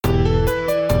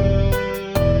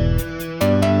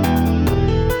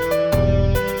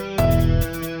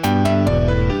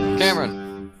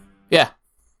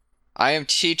I am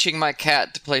teaching my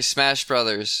cat to play Smash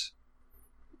Brothers.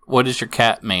 What is your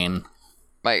cat main?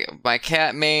 My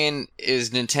cat main is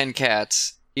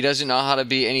Nintencats. He doesn't know how to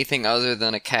be anything other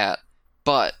than a cat,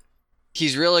 but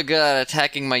he's really good at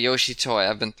attacking my Yoshi toy.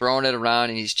 I've been throwing it around,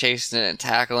 and he's chasing it and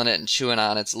tackling it and chewing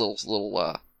on its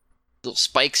little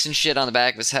spikes and shit on the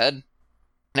back of his head.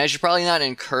 And I should probably not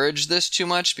encourage this too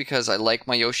much because I like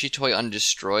my Yoshi toy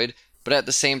undestroyed, but at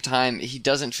the same time, he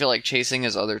doesn't feel like chasing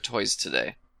his other toys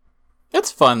today. It's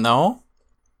fun, though.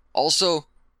 Also,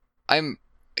 I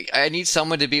need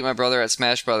someone to beat my brother at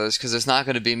Smash Brothers because it's not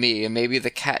going to be me, and maybe the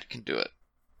cat can do it.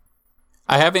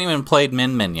 I haven't even played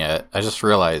Min Min yet. I just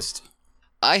realized.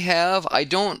 I have. I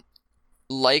don't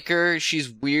like her. She's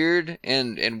weird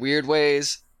in weird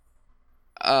ways.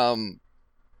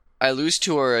 I lose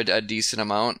to her a decent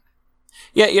amount.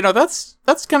 Yeah, that's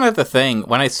kind of the thing.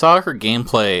 When I saw her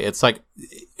gameplay, it's like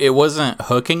it wasn't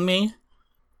hooking me.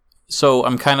 So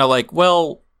I'm kind of like,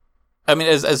 well, I mean,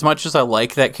 as much as I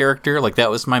like that character, like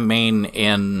that was my main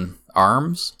in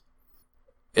ARMS.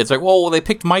 It's like, well, they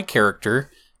picked my character.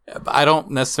 I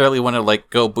don't necessarily want to like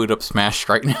go boot up Smash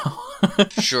right now.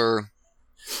 Sure.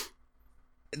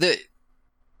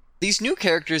 These new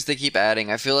characters they keep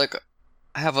adding, I feel like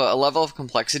have a level of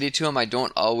complexity to them I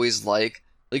don't always like.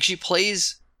 Like she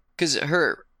plays, because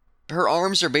her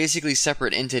arms are basically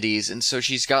separate entities, and so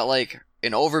she's got like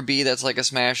an over B that's like a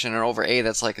smash and an over A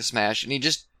that's like a smash, and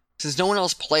since no one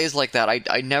else plays like that,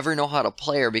 I never know how to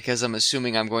play her because I'm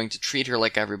assuming I'm going to treat her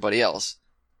like everybody else.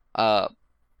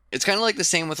 It's kind of like the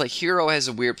same with like Hero has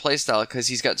a weird playstyle because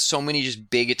he's got so many just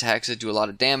big attacks that do a lot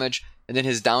of damage, and then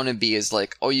his down and B is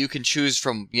like, oh, you can choose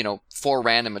from 4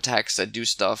 random attacks that do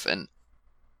stuff, and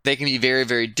they can be very,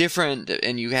 very different,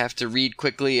 and you have to read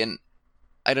quickly, and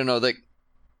I don't know, like,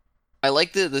 I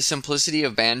like the simplicity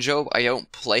of Banjo. I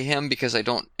don't play him because I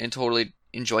don't totally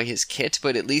enjoy his kit,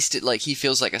 but at least he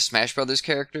feels like a Smash Brothers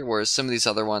character, whereas some of these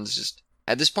other ones just,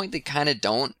 at this point, they kind of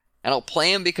don't. And I'll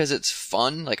play him because it's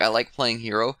fun, like, I like playing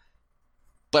Hero,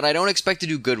 but I don't expect to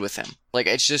do good with him. Like,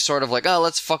 it's just sort of like, oh,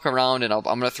 let's fuck around, and I'm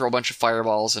gonna throw a bunch of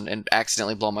fireballs and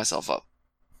accidentally blow myself up.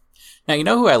 Now, you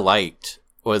know who I liked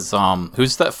was,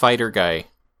 who's that fighter guy?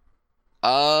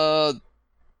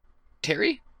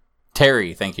 Terry?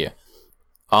 Terry, thank you.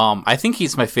 I think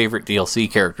he's my favorite DLC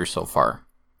character so far.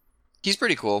 He's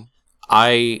pretty cool.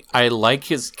 I like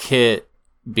his kit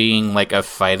being like a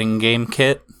fighting game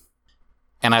kit.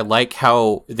 And I like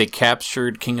how they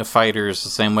captured King of Fighters the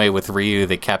same way with Ryu,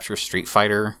 they capture Street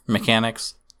Fighter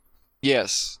mechanics.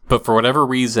 Yes. But for whatever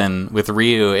reason, with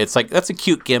Ryu, it's like, that's a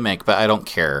cute gimmick, but I don't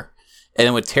care. And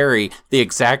then with Terry, the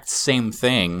exact same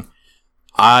thing.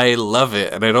 I love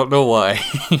it, and I don't know why.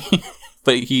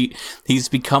 But he's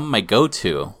become my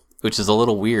go-to, which is a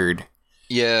little weird.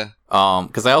 Yeah.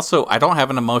 Because I don't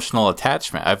have an emotional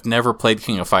attachment. I've never played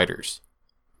King of Fighters.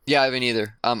 Yeah, I haven't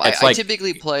either. I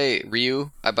typically play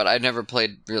Ryu, but I never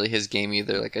played really his game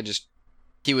either. Like,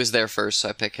 he was there first, so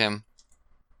I pick him.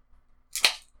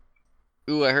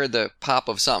 Ooh, I heard the pop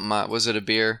of something. Was it a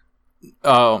beer?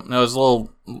 Oh, no, it was a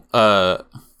little,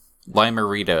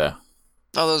 Limerita.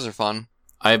 Oh, those are fun.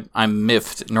 I'm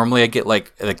miffed. Normally I get,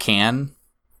 like, the can.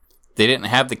 They didn't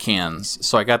have the cans,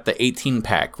 so I got the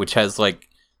 18-pack, which has, like,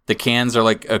 the cans are,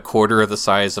 like, a quarter of the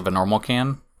size of a normal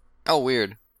can. Oh,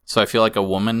 weird. So I feel like a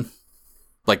woman.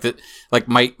 Like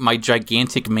my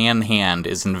gigantic man hand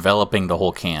is enveloping the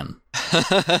whole can.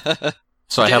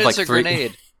 So I have like 3.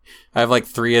 Grenade. I have like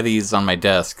 3 of these on my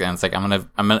desk, and it's like I'm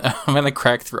gonna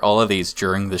crack through all of these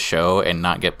during the show and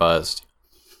not get buzzed.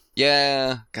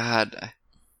 Yeah, God,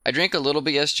 I drank a little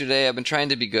bit yesterday. I've been trying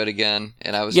to be good again,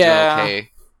 and I was doing okay.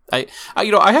 I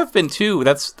have been too.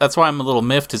 That's why I'm a little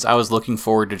miffed. Is I was looking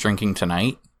forward to drinking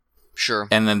tonight. Sure.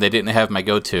 And then they didn't have my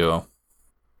go-to.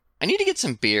 I need to get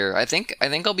some beer. I think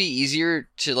I'll be easier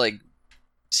to like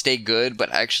stay good, but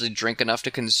actually drink enough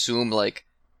to consume like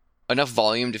enough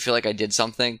volume to feel like I did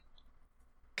something.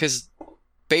 Because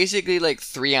basically like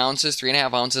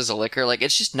 3.5 ounces of liquor, like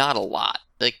it's just not a lot.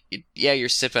 Like yeah, you're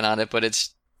sipping on it, but it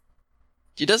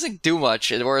doesn't do much.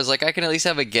 Whereas like I can at least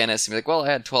have a Guinness and be like, well, I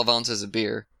had 12 ounces of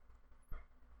beer.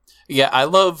 Yeah, I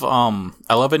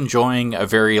love enjoying a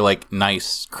very like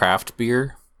nice craft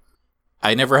beer.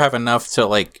 I never have enough to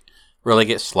like really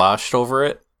get sloshed over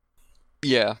it.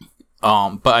 Yeah.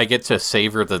 But I get to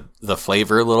savor the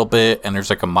flavor a little bit, and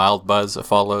there's like a mild buzz that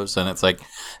follows, and it's like,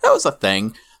 that was a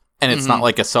thing. And it's not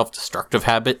like a self-destructive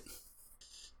habit.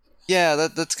 Yeah,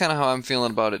 that's kind of how I'm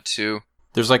feeling about it too.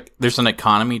 There's an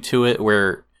economy to it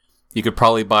where you could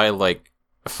probably buy like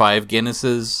 5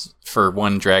 Guinnesses for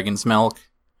 1 Dragon's Milk.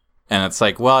 And it's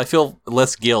like, well, I feel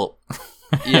less guilt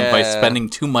by spending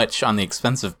too much on the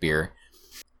expensive beer.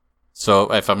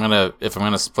 So if I'm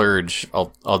gonna splurge,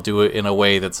 I'll do it in a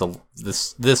way that's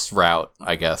this route,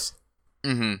 I guess.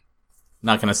 Mm-hmm.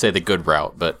 Not gonna say the good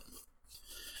route, but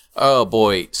oh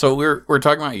boy. So we're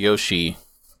talking about Yoshi.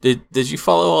 Did you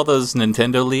follow all those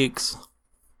Nintendo leaks?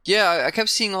 Yeah, I kept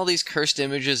seeing all these cursed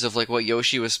images of like what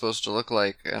Yoshi was supposed to look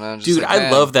like, and I'm just Dude, like, I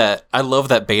man, love that. I love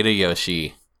that beta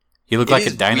Yoshi. He looked it like a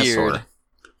is dinosaur. weird.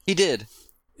 He did.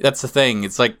 That's the thing.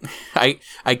 It's like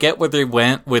I get where they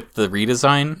went with the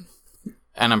redesign,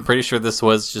 and I'm pretty sure this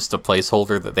was just a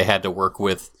placeholder that they had to work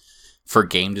with for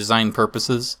game design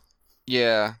purposes.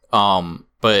 Yeah.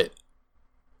 But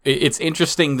it's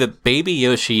interesting that Baby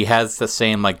Yoshi has the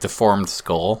same like deformed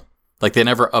skull. Like they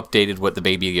never updated what the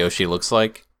Baby Yoshi looks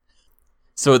like.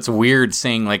 So it's weird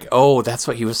seeing like, oh, that's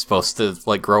what he was supposed to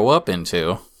like grow up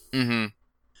into.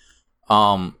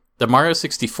 Mm-hmm. The Mario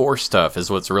 64 stuff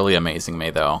is what's really amazing me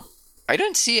though. I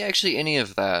didn't see actually any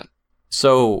of that.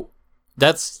 So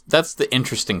that's the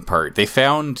interesting part. They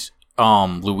found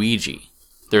Luigi.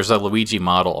 There's a Luigi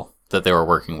model that they were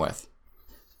working with.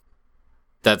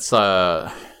 That's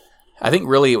I think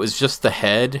really it was just the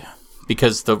head,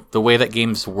 because the way that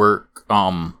games work,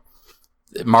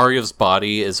 Mario's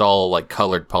body is all like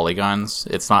colored polygons.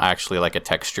 It's not actually like a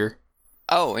texture.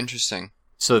 Oh, interesting.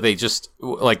 So they just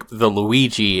like the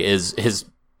Luigi is his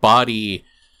body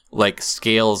like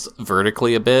scales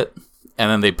vertically a bit, and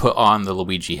then they put on the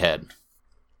Luigi head.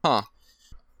 Huh.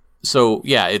 So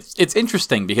yeah, it's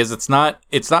interesting because it's not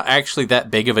actually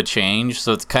that big of a change.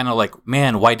 So it's kind of like,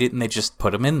 man, why didn't they just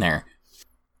put him in there?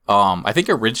 I think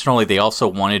originally they also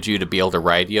wanted you to be able to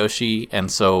ride Yoshi,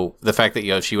 and so the fact that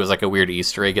Yoshi was like a weird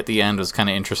Easter egg at the end was kind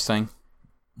of interesting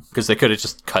because they could have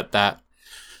just cut that.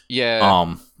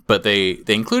 Yeah. But they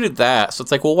included that, so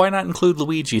it's like, well, why not include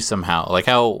Luigi somehow? Like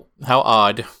how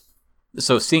odd.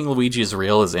 So seeing Luigi as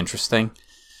real is interesting.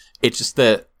 It's just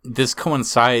that this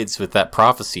coincides with that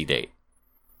prophecy date.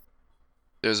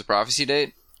 There's a prophecy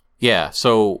date? Yeah,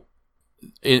 so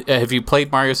have you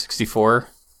played Mario 64?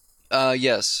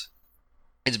 Yes.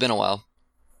 It's been a while.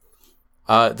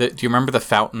 Do you remember the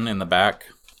fountain in the back?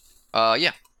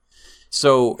 Yeah.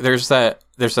 So there's that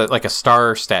like a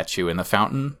star statue in the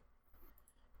fountain.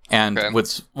 And Okay.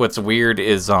 what's weird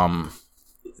is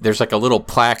there's like a little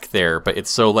plaque there, but it's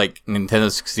so like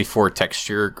Nintendo 64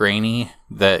 texture grainy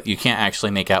that you can't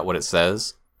actually make out what it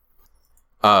says.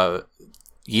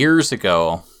 Years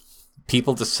ago,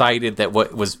 people decided that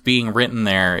what was being written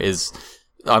there is,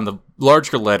 on the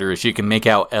larger letters, you can make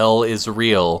out L is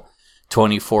real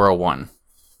 2401.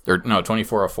 Or no,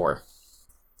 2404.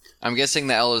 I'm guessing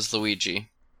the L is Luigi.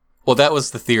 Well, that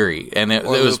was the theory, and it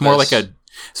was more like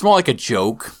a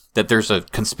joke that there's a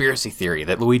conspiracy theory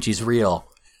that Luigi's real.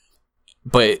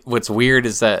 But what's weird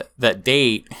is that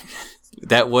date,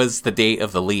 that was the date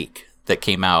of the leak that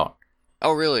came out.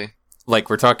 Oh, really? Like,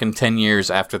 we're talking 10 years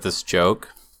after this joke,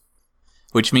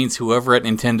 which means whoever at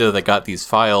Nintendo that got these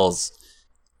files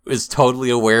is totally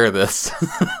aware of this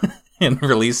and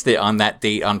released it on that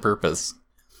date on purpose.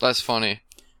 That's funny.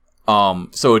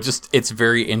 So it's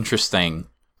very interesting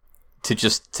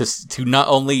to not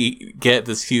only get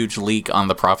this huge leak on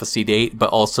the prophecy date,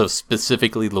 but also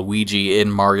specifically Luigi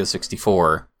in Mario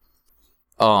 64.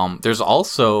 There's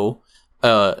also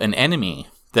an enemy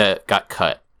that got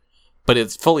cut, but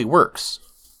it fully works.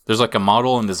 There's like a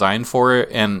model and design for it,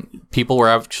 and people were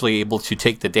actually able to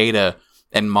take the data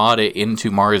and mod it into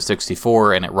Mario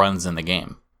 64, and it runs in the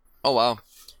game. Oh, wow.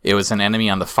 It was an enemy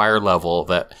on the fire level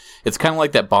that it's kind of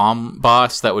like that bomb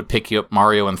boss that would pick you up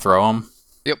Mario and throw him.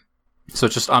 Yep. So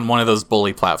it's just on one of those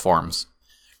bully platforms.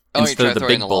 Oh, Instead of the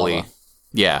big the bully. lava.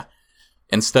 Yeah.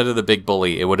 Instead of the big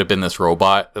bully, it would have been this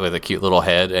robot with a cute little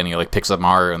head, and he like picks up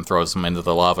Mario and throws him into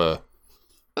the lava.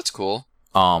 That's cool.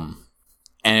 And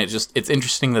it's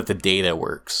interesting that the data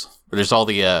works. There's all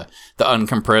the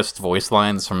uncompressed voice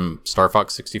lines from Star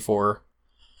Fox 64.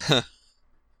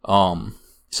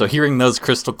 So hearing those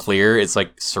crystal clear is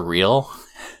like surreal.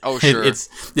 Oh, sure.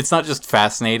 It's not just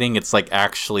fascinating, it's like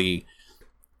actually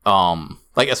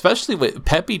like especially with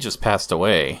Peppy just passed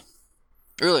away.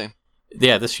 Really?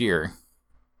 Yeah, this year.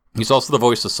 He's also the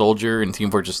voice of Soldier in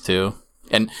Team Fortress 2.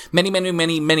 And many, many,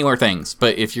 many, many more things.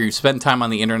 But if you spend time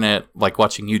on the internet, like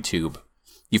watching YouTube,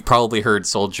 you've probably heard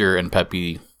Soldier and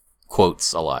Peppy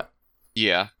quotes a lot.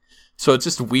 Yeah. So it's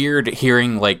just weird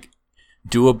hearing, like,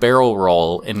 do a barrel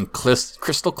roll in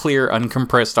crystal clear,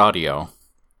 uncompressed audio.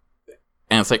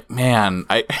 And it's like, man,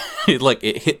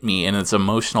 it hit me in its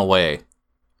emotional way.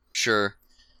 Sure.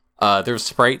 There's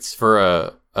sprites for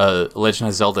a Legend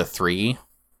of Zelda 3.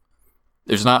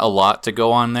 There's not a lot to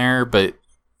go on there, but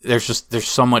there's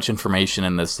so much information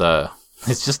in this.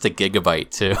 It's just a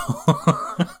gigabyte too.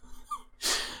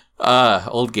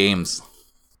 Old games.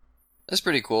 That's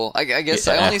pretty cool. I guess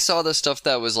I Yeah. only saw the stuff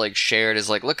that was like shared as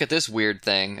like, look at this weird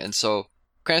thing, and so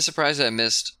kind of surprised that I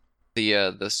missed the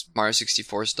Mario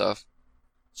 64 stuff.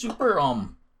 Super.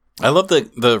 I love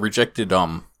the rejected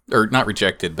or not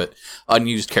rejected, but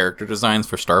unused character designs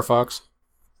for Star Fox.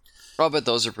 I bet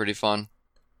those are pretty fun.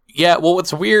 Yeah. Well,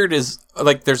 what's weird is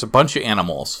like there's a bunch of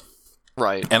animals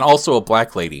Right. and also a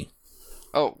black lady,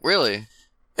 Oh, really?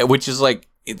 which is like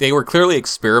they were clearly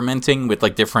experimenting with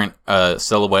like different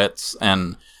silhouettes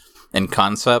and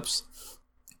concepts.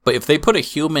 But if they put a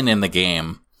human in the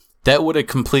game, that would have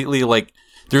completely like.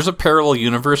 There's a parallel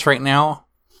universe right now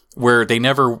where they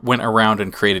never went around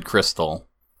and created Crystal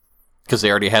because they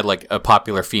already had like a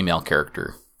popular female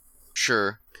character,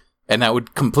 Sure. and that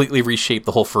would completely reshape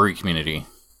the whole furry community.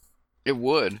 It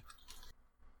would.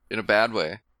 In a bad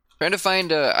way. Trying to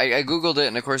find, I googled it,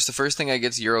 and of course the first thing I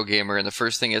get is Eurogamer, and the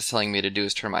first thing it's telling me to do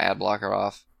is turn my ad blocker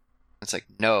off. It's like,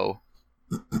 no.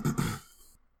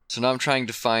 So now I'm trying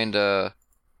to find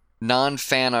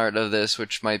non-fan art of this,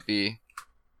 which might be...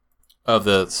 Of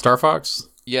the Star Fox,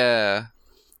 Yeah.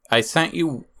 I sent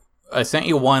you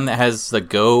one that has the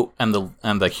goat and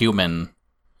the human.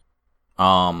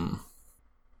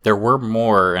 There were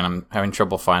more, and I'm having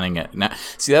trouble finding it now.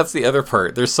 See, that's the other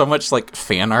part. There's so much like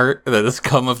fan art that has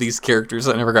come of these characters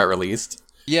that never got released.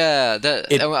 Yeah,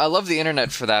 I love the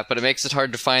internet for that, but it makes it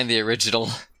hard to find the original.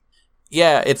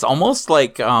 Yeah, it's almost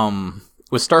like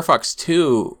with Star Fox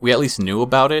 2, we at least knew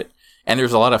about it, and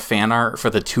there's a lot of fan art for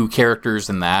the two characters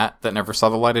in that never saw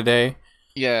the light of day.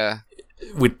 Yeah.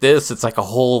 With this, it's like a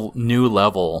whole new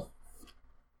level.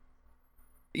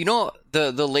 You know,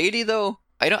 the lady though,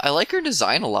 I like her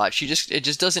design a lot. It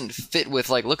just doesn't fit with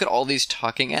like, look at all these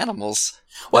talking animals.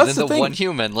 Well, and that's then the the thing. one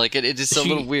human. Like it just a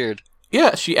little weird.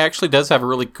 Yeah, she actually does have a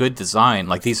really good design.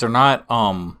 Like these are not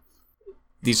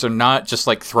just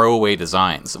like throwaway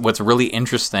designs. What's really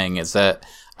interesting is that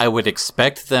I would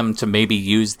expect them to maybe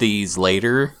use these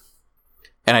later,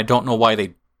 and I don't know why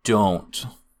they don't.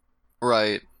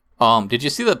 Right. Did you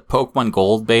see the Pokemon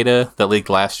Gold beta that leaked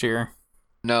last year?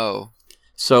 No.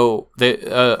 So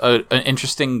an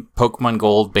interesting Pokemon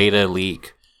Gold beta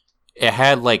leak. It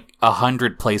had like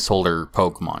 100 placeholder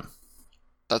Pokemon.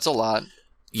 That's a lot.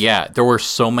 Yeah, there were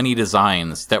so many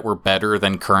designs that were better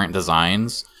than current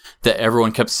designs that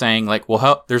everyone kept saying, like,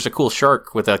 well, there's a cool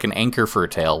shark with like an anchor for a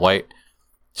tail. Why?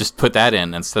 Just put that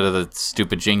in instead of the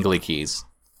stupid jingly keys.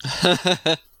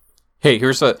 Hey,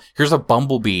 here's a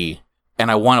bumblebee, and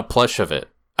I want a plush of it.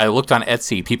 I looked on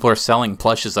Etsy. People are selling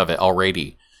plushes of it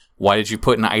already. Why did you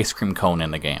put an ice cream cone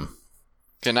in the game?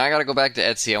 Okay, now I gotta go back to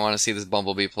Etsy. I want to see this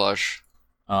Bumblebee plush.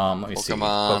 Let me see.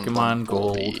 Pokemon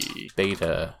Gold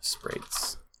beta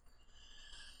sprites.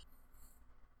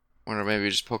 Or maybe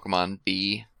just Pokemon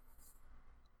Bee.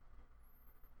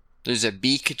 There's a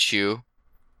Pikachu.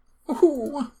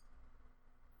 Ooh.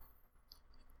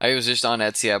 I was just on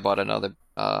Etsy. I bought another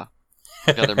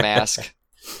mask.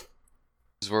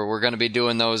 'Cause we're gonna be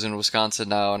doing those in Wisconsin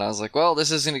now, and I was like, well, this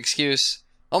is an excuse.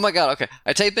 Oh my god, okay.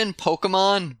 I type in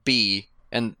Pokemon Bee,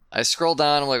 and I scroll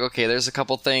down, I'm like, okay, there's a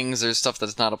couple things, there's stuff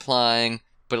that's not applying,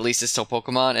 but at least it's still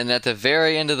Pokemon, and at the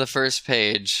very end of the first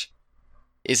page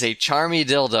is a Charmy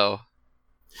dildo.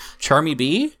 Charmy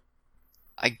Bee?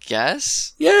 I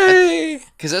guess? Yay!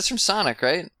 Because that's from Sonic,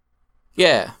 right?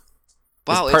 Yeah.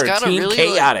 Wow, It's part it's got of a Team really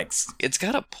Chaotix. it's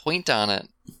got a point on it.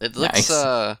 It looks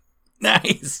Nice.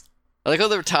 Nice. I like how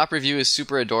the top review is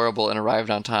super adorable and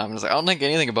arrived on time. And I was like, I don't think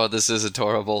anything about this is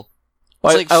adorable.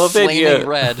 Well, It's like I love the flaming idea.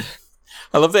 red.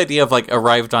 I love the idea of like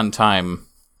arrived on time.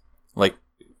 Like,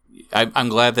 I'm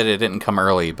glad that it didn't come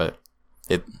early, but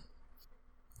that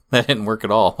didn't work at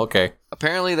all. Okay,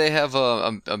 Apparently they have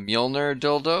a Mjolnir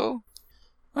dildo.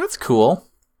 that's cool.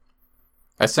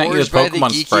 I sent you the Forged by the Pokemon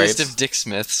geekiest sprites. of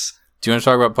dicksmiths. Do you want to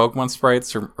talk about Pokemon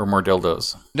sprites or more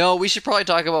dildos? No, we should probably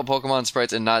talk about Pokemon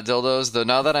sprites and not dildos. Though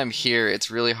now that I'm here,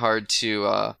 it's really hard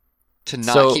to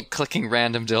not keep clicking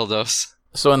random dildos.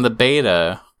 So in the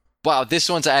beta, Wow, this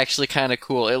one's actually kind of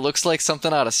cool. It looks like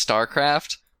something out of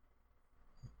StarCraft.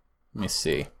 let me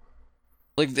see.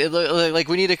 Like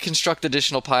we need to construct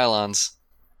additional pylons.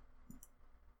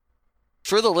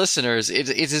 For the listeners, it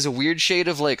is a weird shade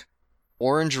of like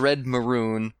orange, red,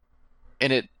 maroon,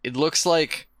 and it looks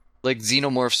like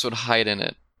xenomorphs would hide in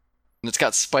it. And it's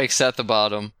got spikes at the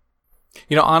bottom.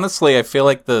 You know, honestly, I feel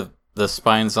like the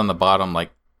spines on the bottom,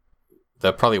 like,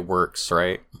 that probably works,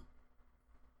 right?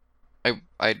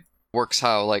 I works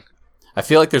how, like, I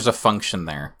feel like there's a function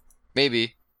there.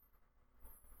 maybe.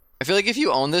 I feel like if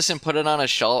you own this and put it on a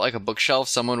shelf, like a bookshelf,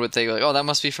 someone would think like, oh, that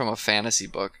must be from a fantasy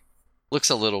book. Looks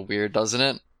a little weird, doesn't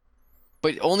it?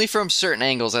 but only from certain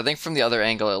angles. I think from the other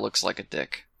angle, it looks like a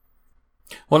dick.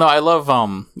 Well, no, I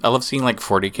love seeing like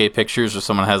 40K pictures where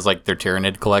someone has like their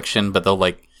Tyranid collection, but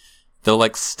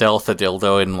they'll stealth a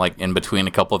dildo in between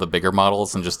a couple of the bigger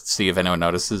models and just see if anyone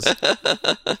notices.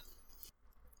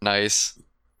 Nice.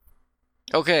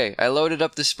 Okay, I loaded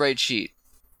up the sprite sheet.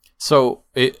 So,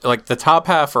 the top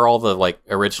half are all the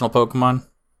original Pokemon,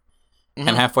 Mhm.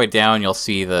 and halfway down you'll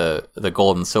see the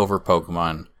gold and silver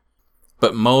Pokemon.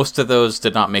 But most of those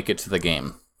did not make it to the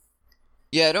game.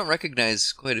 Yeah, I don't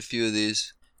recognize quite a few of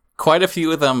these. Quite a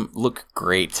few of them look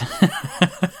great.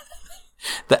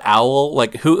 The owl,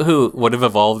 who would have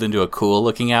evolved into a cool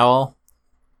looking owl?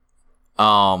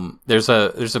 There's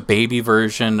a baby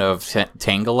version of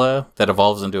Tangela that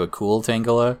evolves into a cool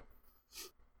Tangela.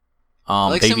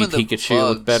 Like Baby some of the Pikachu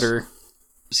look bugs. better.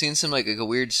 I've seen some like a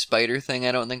weird spider thing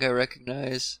I don't think I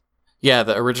recognize. Yeah,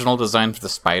 the original design for the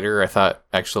spider I thought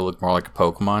actually looked more like a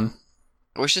Pokemon.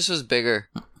 I wish this was bigger.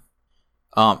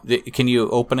 Can you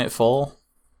open it full?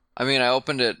 I mean, I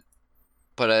opened it,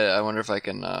 but I wonder if I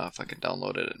can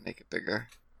download it and make it bigger.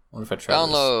 What if I try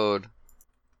Download.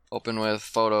 Open with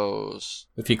photos.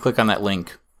 this? If you click on that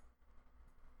link.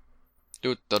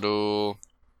 Do.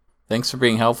 Thanks for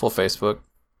being helpful, Facebook.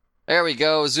 There we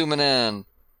go. Zooming in.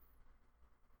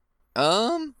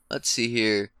 Let's see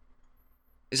here.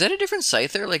 Is that a different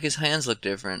Scyther? Like his hands look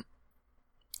different.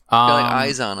 Got like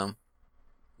eyes on him.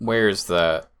 Where's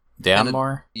that? Down Kinda-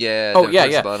 more? Yeah. Oh, down yeah,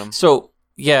 towards yeah. the bottom. So,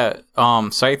 yeah,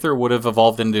 Scyther would have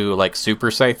evolved into,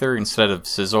 Super Scyther instead of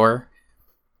Scizor,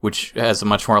 which has a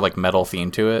much more, metal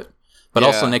theme to it. But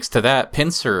also Yeah. next to that,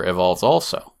 Pinsir evolves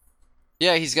also.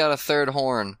 Yeah, he's got a third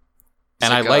horn. It's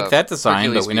And I like like a that design,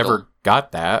 Hercules but we beetle. never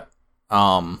got that.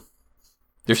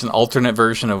 There's an alternate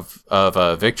version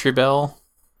of Victory Bell.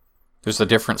 There's a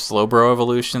different Slowbro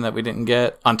evolution that we didn't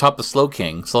get. On top of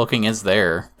Slowking. Slowking is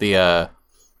there.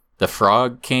 The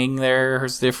Frog King there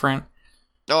is different.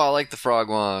 Oh, I like the frog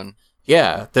one.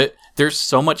 Yeah, there's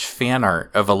so much fan art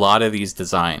of a lot of these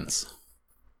designs.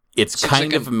 It's Seems kind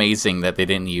like of amazing that they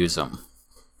didn't use them.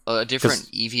 A different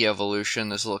Eevee evolution.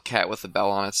 This little cat with a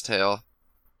bell on its tail.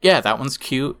 Yeah, that one's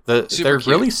cute. They're Super cute.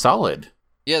 really solid.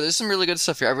 Yeah, there's some really good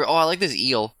stuff here. I like this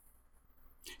eel.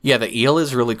 Yeah, the eel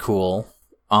is really cool.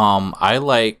 I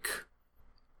like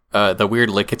the weird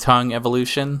Lickitung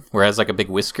evolution, where it has a big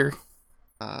whisker.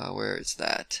 Where is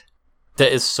that?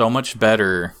 That is so much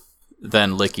better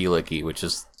than Licky Licky, which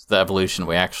is the evolution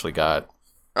we actually got.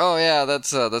 Oh yeah,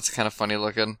 that's kind of funny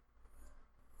looking.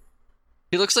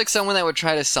 He looks like someone that would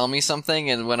try to sell me something,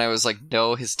 and when I was like,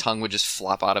 no, his tongue would just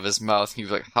flop out of his mouth, and he'd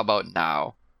be like, how about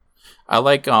now? I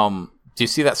like, do you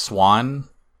see that swan?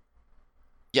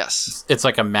 Yes. It's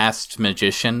like a masked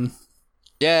magician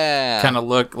Yeah. kind of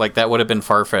look. Like that would have been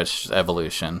Farfetch'd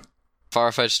evolution.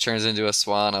 Farfetch turns into a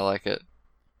swan. I like it.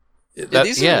 That-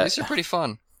 These are pretty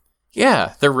fun.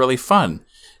 Yeah, they're really fun.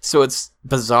 So it's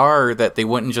bizarre that they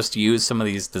wouldn't just use some of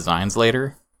these designs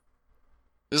later.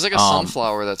 There's like a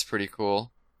sunflower that's pretty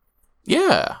cool.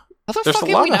 Yeah, How the There's fuck a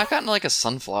have lot we of- not gotten like a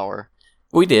sunflower?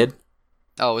 we did.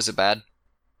 Oh, is it bad?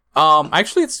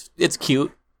 Actually, it's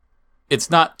cute. It's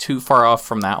not too far off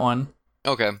from that one.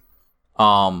 Okay.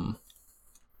 Let's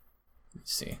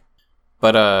see.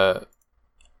 But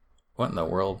what in the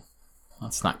world?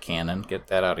 That's not canon. Get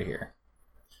that out of here.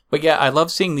 But yeah, I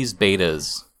love seeing these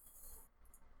betas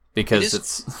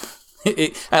because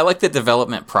I like the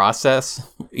development process.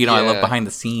 I love Yeah. behind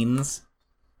the scenes.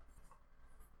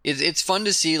 It's fun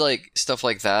to see like stuff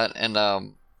like that, and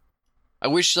I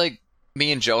wish like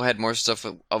me and Joe had more stuff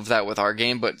of that with our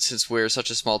game. But since we're such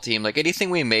a small team, like anything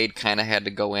we made kind of had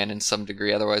to go in some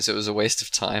degree. Otherwise, it was a waste of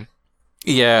time.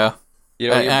 Yeah, You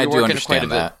know, I you're do working quite a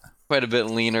understand that. quite a bit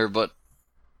leaner, but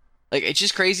like it's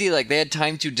just crazy. Like they had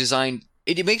time to design.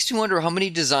 It makes me wonder how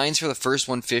many designs for the first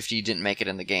 150 didn't make it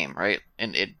in the game, right?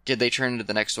 And did they turn into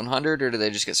the next 100, or did they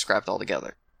just get scrapped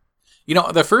altogether?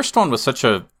 The first one was such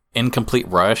a incomplete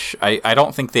rush. I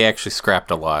don't think they actually scrapped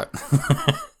a lot.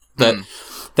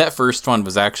 That first one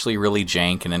was actually really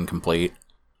jank and incomplete.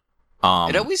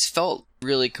 It always felt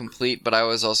really complete, but I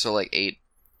was also like 8.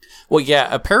 Well, yeah,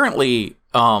 apparently,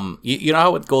 you know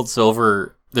how with Gold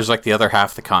Silver, there's like the other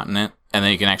half the continent, and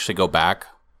then you can actually go back?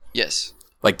 Yes.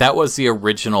 Like, that was the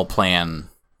original plan,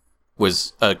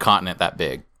 was a continent that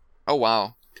big. Oh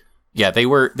wow. Yeah, they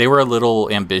were a little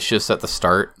ambitious at the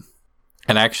start,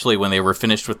 and actually, when they were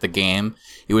finished with the game,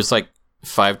 it was like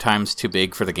 5 times too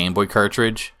big for the Game Boy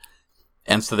cartridge.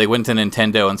 And so they went to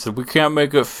Nintendo and said, "We can't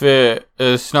make it fit.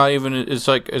 It's not even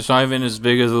as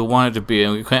big as we want it to be,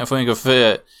 and we can't make it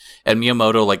fit." And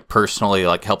Miyamoto personally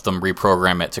helped them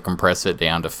reprogram it to compress it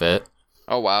down to fit.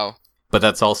 Oh wow. but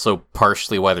that's also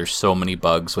partially why there's so many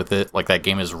bugs with it. Like, that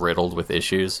game is riddled with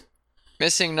issues.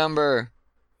 Missing number.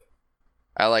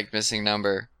 I like missing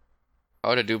number.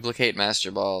 How to duplicate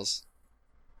Master Balls.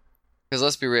 Because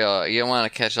let's be real, you don't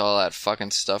want to catch all that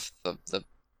fucking stuff the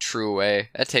true way.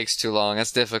 That takes too long.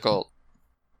 That's difficult.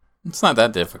 It's not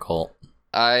that difficult.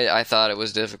 I thought it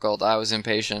was difficult. I was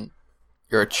impatient.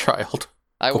 You're a child.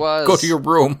 I was. Go to your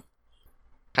room.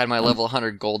 Had my level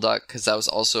 100 Golduck, because that was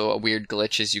also a weird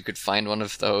glitch, as you could find one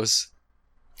of those.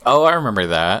 Oh, I remember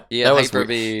that. Yeah, that was Hyper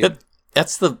weird.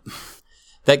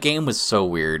 That game was so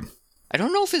weird. I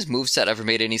don't know if his moveset ever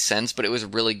made any sense, but it was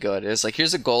really good. It was like,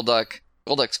 here's a Golduck.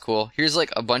 Golduck's cool. Here's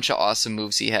like a bunch of awesome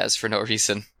moves he has for no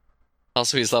reason.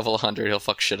 Also, he's level 100. He'll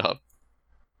fuck shit up.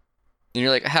 And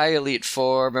you're like, hi, Elite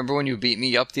Four. Remember when you beat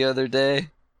me up the other day?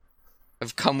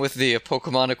 I've come with the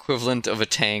Pokemon equivalent of a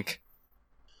tank.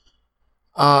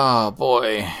 Oh,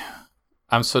 boy.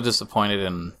 I'm so disappointed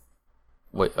in...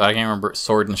 Wait, I can't remember.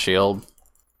 Sword and Shield.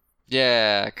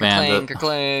 Yeah, ka-clang,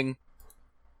 ka-clang.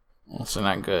 Also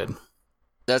not good.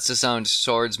 That's the sound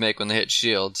swords make when they hit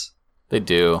shields. They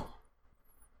do.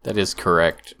 That is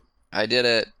correct. I did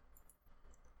it.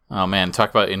 Oh man,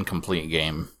 talk about incomplete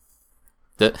game.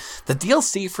 The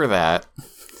DLC for that,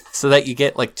 so that you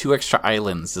get like 2 extra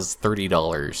islands, is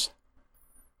 $30.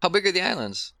 How big are the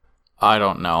islands? I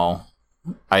don't know.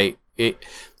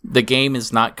 The game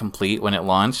is not complete when it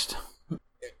launched,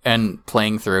 and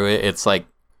playing through it, it's like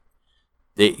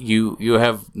you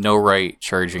have no right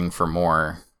charging for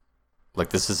more.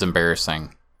 Like, this is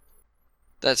embarrassing.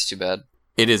 That's too bad.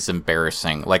 It is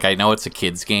embarrassing. Like, I know it's a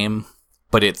kid's game,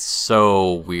 but it's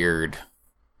so weird.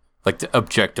 Like,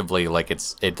 objectively, like,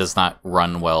 it does not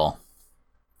run well.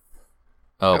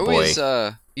 Oh, boy.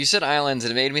 You said islands,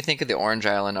 and it made me think of the Orange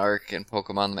Island arc in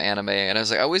Pokemon the anime, and I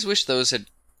was like, I always wish those had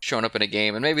shown up in a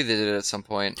game, and maybe they did it at some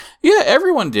point. Yeah,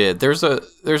 everyone did. There's a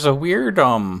weird,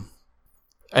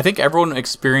 I think everyone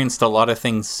experienced a lot of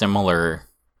things similar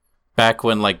back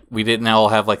when, like, we didn't all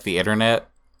have, like, the internet.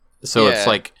 So It's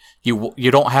like,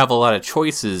 you don't have a lot of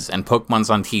choices, and Pokemon's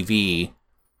on TV,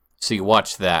 so you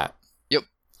watch that. Yep.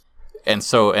 And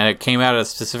it came out at a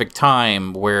specific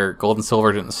time where Gold and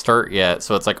Silver didn't start yet,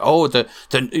 so it's like, oh, the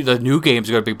new game's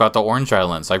going to be about the Orange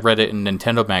Islands. I read it in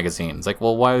Nintendo magazines. Like,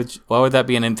 well, why would that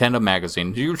be a Nintendo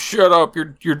magazine? You shut up,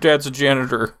 your dad's a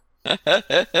janitor.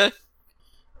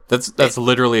 That's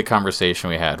literally a conversation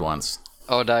we had once.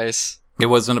 Oh, nice. It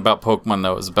wasn't about Pokemon,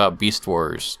 though. It was about Beast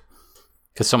Wars.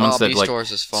 Because someone said, Beast like, Wars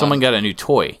is fun. someone got a new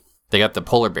toy. They got the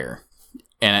polar bear.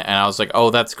 And I was like, oh,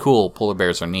 that's cool. Polar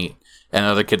bears are neat. And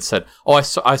another kid said, oh,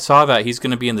 I saw that. He's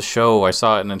going to be in the show. I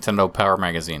saw it in Nintendo Power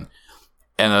Magazine.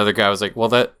 And the other guy was like, well,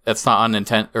 that's not on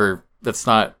Nintendo, or that's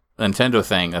not a Nintendo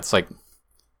thing. That's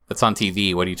on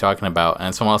TV. What are you talking about?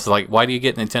 And someone else is like, why do you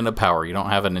get Nintendo Power? You don't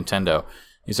have a Nintendo.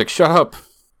 He's like, shut up.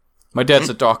 My dad's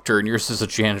a doctor and yours is a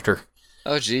janitor.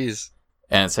 Oh, jeez.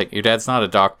 And it's like, your dad's not a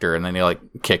doctor. And then he, like,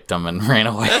 kicked him and ran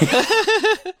away.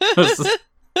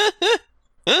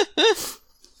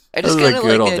 I just kind of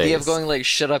like the idea of going, like,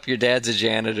 shut up, your dad's a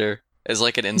janitor, as,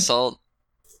 like, an insult.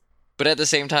 But at the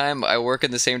same time, I work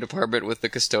in the same department with the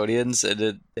custodians,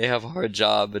 and they have a hard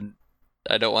job, and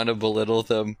I don't want to belittle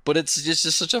them. But it's just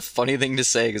such a funny thing to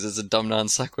say, because it's a dumb non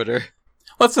sequitur.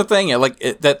 What's the thing? Like,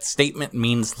 that statement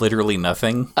means literally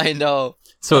nothing. I know.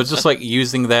 So it's just like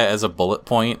using that as a bullet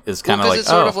point is kind of like, it's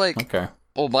sort of like, okay.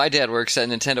 Well, my dad works at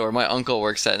Nintendo, or my uncle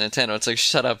works at Nintendo. It's like,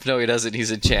 shut up. No, he doesn't.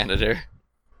 He's a janitor.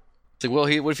 It's like, well,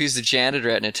 what if he's the janitor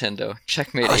at Nintendo?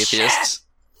 Checkmate, atheists. Shit.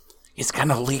 He's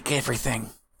gonna leak everything.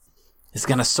 He's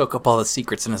gonna soak up all the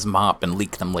secrets in his mop and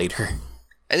leak them later.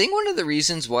 I think one of the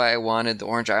reasons why I wanted the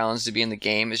Orange Islands to be in the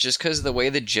game is just because the way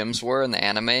the gyms were in the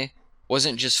anime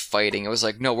wasn't just fighting. It was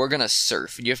like, no, we're gonna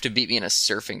surf. You have to beat me in a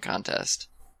surfing contest.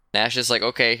 Nash is like,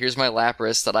 okay, here's my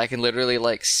Lapras that I can literally,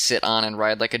 like, sit on and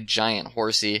ride like a giant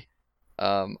horsey.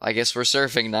 I guess we're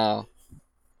surfing now.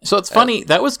 So it's funny,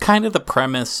 that was kind of the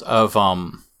premise of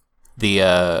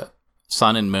the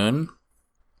Sun and Moon,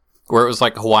 where it was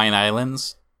like Hawaiian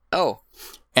Islands. Oh.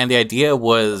 And the idea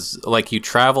was, like, you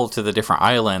travel to the different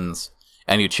islands,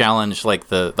 and you challenge, like,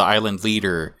 the island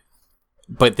leader,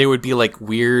 but there would be, like,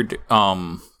 weird,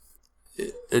 not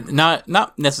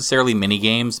necessarily mini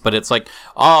games, but it's like,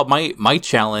 oh, my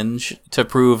challenge to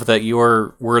prove that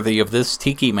you're worthy of this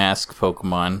Tiki Mask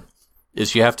Pokemon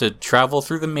is you have to travel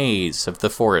through the maze of the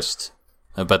forest,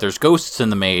 but there's ghosts in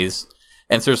the maze,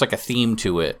 and so there's like a theme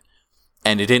to it,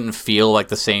 and it didn't feel like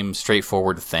the same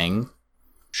straightforward thing.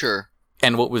 Sure.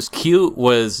 And what was cute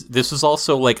was this was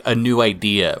also like a new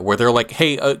idea where they're like,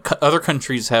 hey, other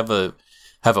countries have a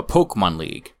Pokemon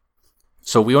League.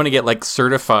 So we want to get like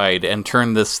certified and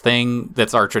turn this thing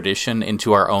that's our tradition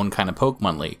into our own kind of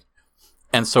Pokemon League.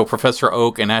 And so Professor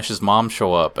Oak and Ash's mom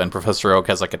show up, and Professor Oak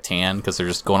has like a tan because they're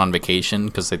just going on vacation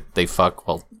because they fuck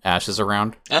while Ash is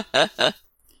around. And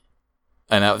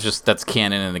that's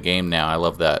canon in the game now. I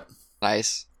love that.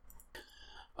 Nice.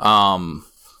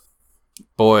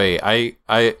 Boy,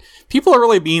 I people are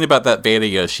really mean about that Beta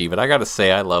Yoshi, but I gotta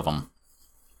say I love him.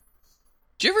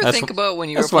 Do you ever think about when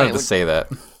you were wanted to say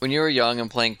that when you were young and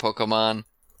playing Pokemon,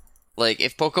 like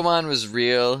if Pokemon was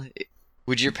real,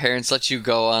 would your parents let you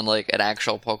go on like an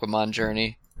actual Pokemon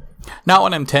journey? Not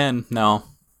when I'm 10, no.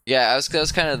 Yeah, that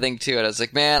was kind of the thing too. And I was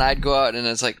like, man, I'd go out, and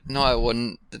it's like, no, I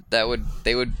wouldn't. They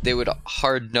would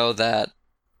hard know that,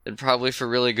 and probably for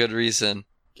really good reason.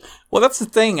 Well, that's the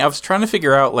thing. I was trying to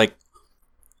figure out like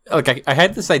I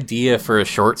had this idea for a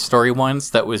short story once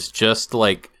that was just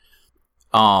like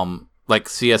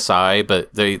CSI,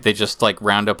 but they just like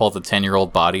round up all the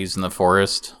 10-year-old bodies in the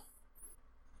forest.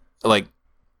 Like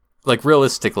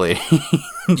realistically,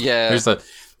 yeah. There's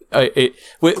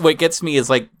what gets me is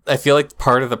like I feel like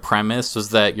part of the premise was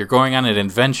that you're going on an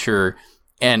adventure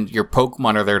and your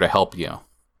Pokemon are there to help you,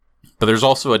 but there's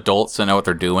also adults that know what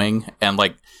they're doing, and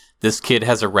like this kid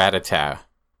has a Rattata.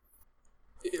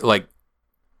 Like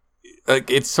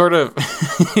it's sort of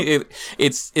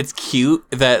it's cute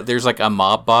that there's like a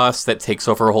mob boss that takes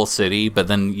over a whole city, but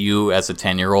then you as a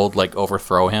 10-year-old like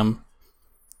overthrow him.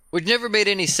 Which never made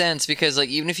any sense because like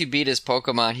even if you beat his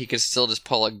Pokemon, he could still just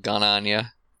pull a gun on you.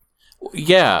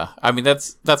 Yeah, I mean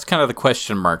that's kind of the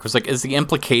question mark. It was like, is the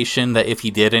implication that if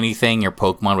he did anything, your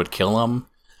Pokemon would kill him?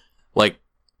 Like,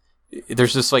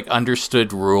 there's this like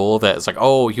understood rule that it's like,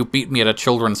 oh, you beat me at a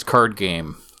children's card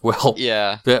game. Well,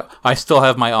 yeah, I still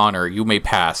have my honor. You may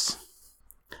pass.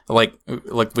 Like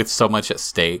with so much at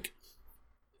stake.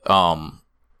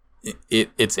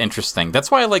 It's interesting.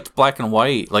 That's why I liked Black and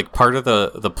White. Like part of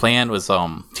the plan was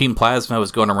Team Plasma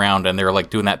was going around and they were like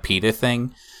doing that PETA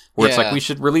thing where it's like we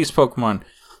should release Pokemon,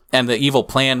 and the evil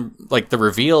plan, like the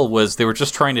reveal was they were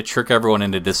just trying to trick everyone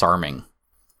into disarming.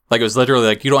 Like it was literally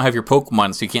like, you don't have your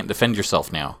Pokemon, so you can't defend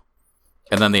yourself now.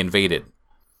 And then they invaded.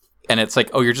 And it's like,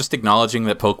 oh, you're just acknowledging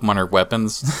that Pokemon are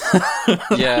weapons.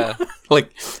 Yeah.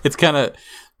 Like it's kind of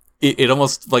it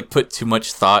almost like put too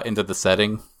much thought into the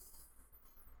setting.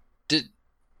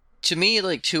 To me,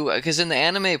 like, because in the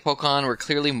anime, Pokemon were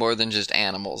clearly more than just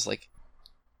animals. Like,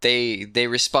 they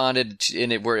responded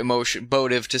and it were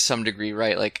emotive to some degree,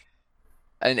 right? Like,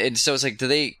 and so it's like, did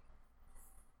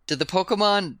the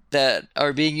Pokemon that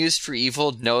are being used for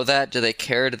evil know that? Do they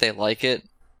care? Do they like it?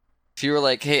 If you were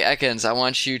like, hey, Ekans, I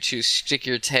want you to stick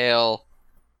your tail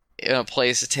in a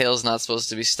place the tail's not supposed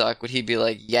to be stuck, would he be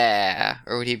like, yeah?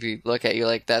 Or would he look at you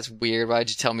like, that's weird, why'd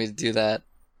you tell me to do that?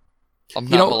 I'm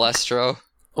not Molestro.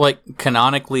 Like,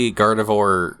 canonically,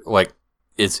 Gardevoir, like,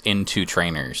 is into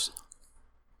trainers.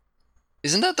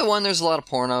 Isn't that the one there's a lot of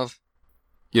porn of?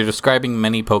 You're describing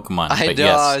many Pokemon, I but know,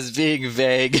 yes. I was being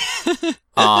vague.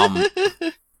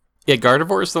 Yeah,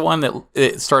 Gardevoir is the one that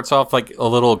it starts off like a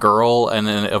little girl and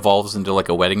then it evolves into like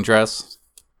a wedding dress.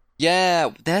 Yeah,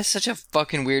 that's such a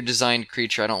fucking weird designed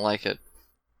creature. I don't like it.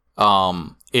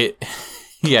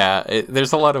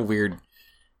 There's a lot of weird.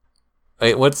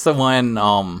 Wait, what's the one?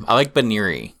 I like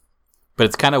Baniri, but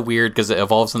it's kind of weird because it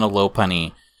evolves into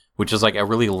Lopunny, which is like a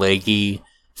really leggy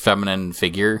feminine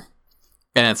figure,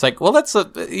 and it's like, well, that's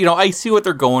I see what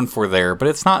they're going for there, but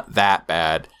it's not that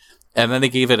bad. And then they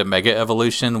gave it a Mega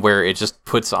Evolution where it just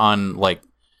puts on like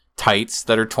tights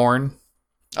that are torn.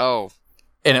 Oh,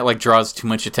 and it like draws too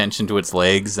much attention to its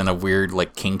legs in a weird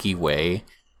like kinky way.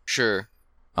 Sure.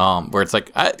 Where it's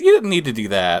like, you didn't need to do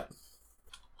that.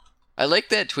 I like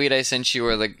that tweet I sent you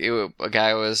where a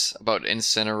guy was about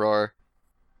Incineroar.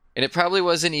 And it probably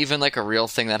wasn't even like a real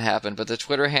thing that happened, but the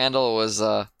Twitter handle was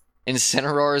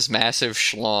Incineroar's massive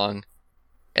schlong.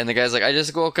 And the guy's like, I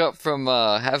just woke up from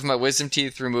having my wisdom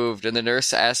teeth removed, and the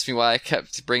nurse asked me why I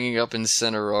kept bringing up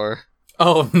Incineroar.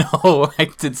 Oh no, I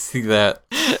did see that.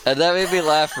 And that made me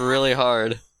laugh really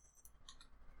hard.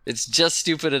 It's just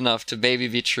stupid enough to maybe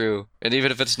be true. And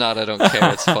even if it's not, I don't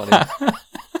care. It's funny.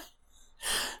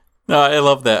 No, I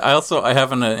love that. I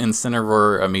have an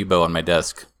Incineroar amiibo on my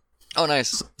desk. Oh,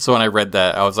 nice. So when I read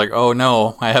that, I was like, oh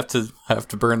no, I have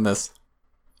to burn this.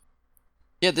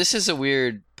 Yeah, this is a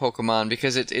weird Pokemon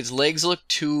because its legs look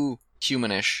too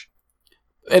humanish.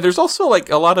 And there's also like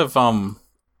a lot of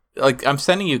like I'm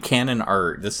sending you canon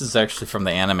art. This is actually from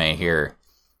the anime here,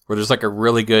 where there's like a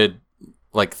really good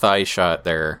like thigh shot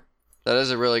there. That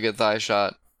is a really good thigh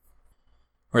shot.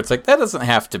 Where it's like, that doesn't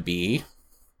have to be.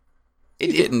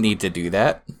 He didn't need to do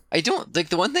that. I don't like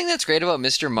the one thing that's great about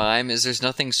Mr. Mime is there's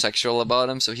nothing sexual about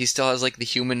him, so he still has like the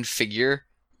human figure.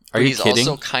 Are you he's kidding?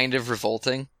 Also kind of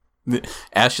revolting.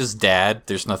 Ash's dad,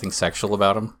 there's nothing sexual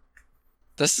about him.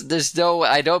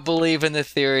 I don't believe in the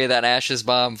theory that Ash's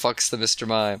mom fucks the Mr.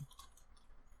 Mime.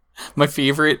 My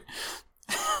favorite,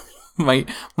 my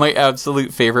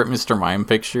absolute favorite Mr. Mime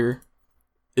picture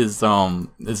is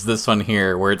this one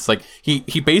here where it's like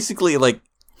he basically like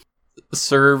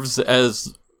serves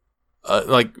as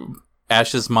like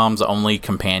Ash's mom's only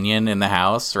companion in the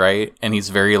house, right? And he's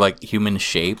very like human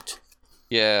shaped.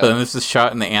 Yeah. But then there's this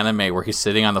shot in the anime where he's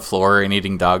sitting on the floor and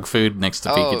eating dog food next to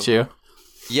Pikachu.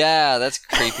 Yeah, that's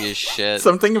creepy as shit.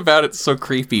 Something about it's so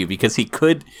creepy because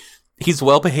he's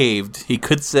well behaved. He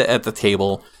could sit at the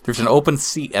table. There's an open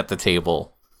seat at the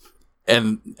table.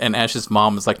 And Ash's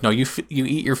mom is like, "No, you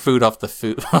eat your food off the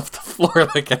floor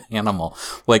like an animal."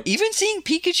 Like even seeing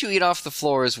Pikachu eat off the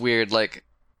floor is weird. Like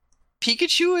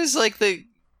Pikachu is like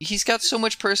he's got so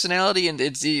much personality, and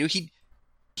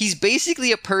he's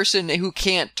basically a person who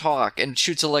can't talk and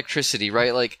shoots electricity,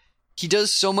 right? Like he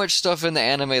does so much stuff in the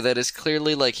anime that is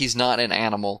clearly like he's not an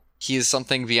animal. He is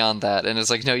something beyond that, and it's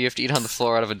like, no, you have to eat on the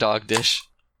floor out of a dog dish.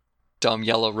 Dumb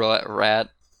yellow rat.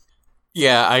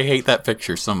 Yeah, I hate that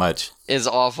picture so much. It's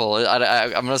awful.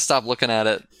 I'm gonna stop looking at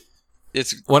it.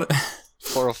 It's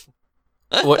horrible.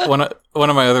 One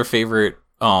of my other favorite.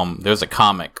 There's a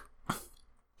comic,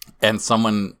 and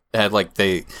someone had like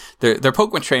their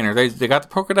Pokemon trainer. They got the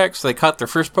Pokedex. They caught their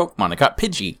first Pokemon. They caught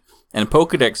Pidgey, and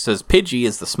Pokedex says Pidgey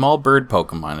is the small bird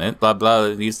Pokemon. It blah blah.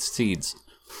 It eats the seeds,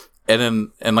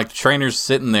 and like the trainer's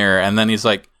sitting there, and then he's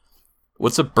like,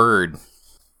 "What's a bird?"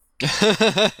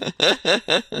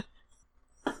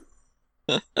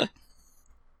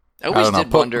 I always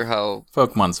did wonder how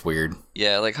Pokemon's weird.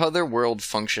 Yeah, like how their world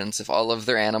functions if all of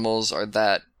their animals are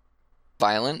that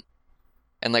violent,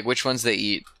 and like which ones they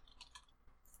eat.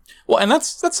 Well, and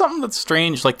that's something that's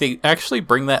strange. Like they actually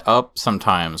bring that up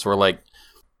sometimes, where like,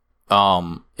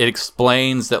 it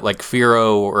explains that like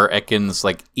Fearow or Ekans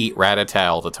like eat Rattata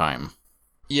all the time.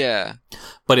 Yeah,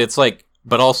 but it's like,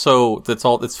 but also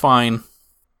it's fine.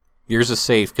 Yours is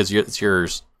safe because it's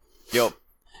yours. Yep.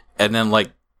 And then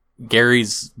like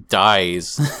Gary's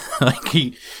dies, like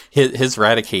his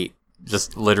Raticate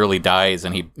just literally dies,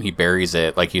 and he buries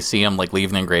it. Like you see him like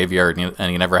leaving the graveyard,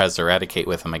 and he never has to Raticate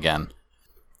with him again.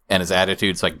 And his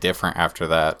attitude's like different after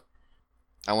that.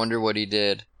 I wonder what he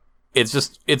did.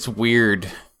 It's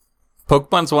weird.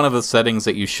 Pokemon's one of the settings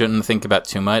that you shouldn't think about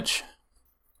too much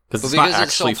because it's not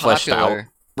actually so fleshed out.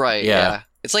 Right? Yeah.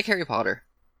 It's like Harry Potter.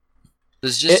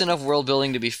 There's just enough world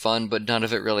building to be fun, but none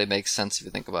of it really makes sense if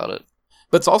you think about it.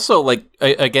 But it's also like,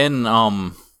 again,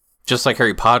 just like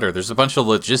Harry Potter, there's a bunch of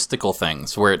logistical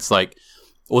things where it's like,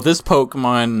 well, this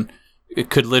Pokemon it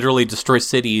could literally destroy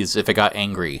cities if it got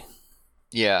angry.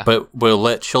 Yeah. But we'll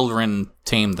let children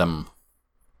tame them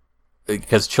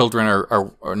because children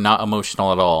are not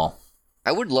emotional at all.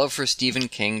 I would love for Stephen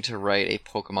King to write a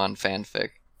Pokemon fanfic.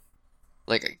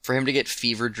 Like, for him to get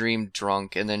Fever Dream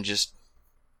drunk and then just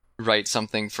write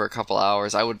something for a couple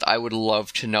hours. I would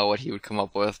love to know what he would come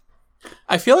up with.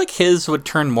 I feel like his would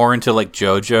turn more into like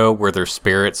JoJo, where there's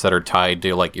spirits that are tied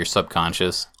to like your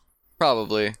subconscious.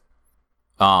 Probably.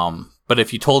 But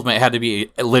if you told me it had to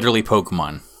be literally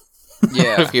Pokemon,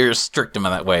 yeah, if you restrict him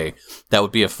in that way, that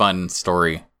would be a fun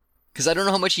story. Because I don't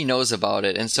know how much he knows about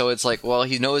it, and so it's like, well,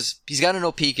 he's got to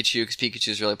know Pikachu because Pikachu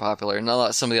is really popular,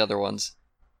 and some of the other ones.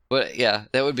 But yeah,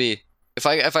 that would be if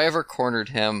I ever cornered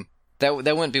him. That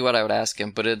wouldn't be what I would ask him,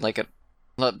 but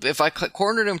if I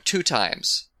cornered him 2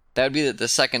 times, that would be the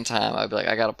second time. I'd be like,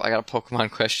 I got a Pokemon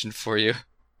question for you.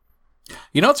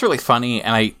 You know what's really funny,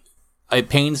 and it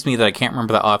pains me that I can't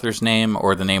remember the author's name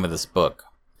or the name of this book.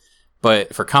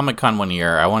 But for Comic-Con one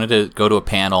year, I wanted to go to a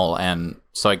panel, and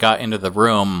so I got into the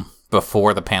room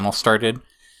before the panel started,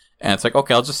 and it's like,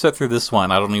 okay, I'll just sit through this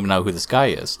one. I don't even know who this guy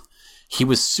is. He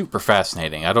was super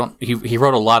fascinating. He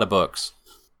wrote a lot of books.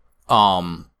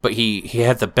 But he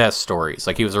had the best stories.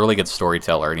 Like, he was a really good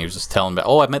storyteller, and he was just telling me,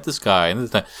 I met this guy,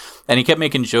 and he kept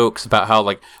making jokes about how,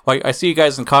 like, well, I see you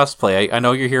guys in cosplay. I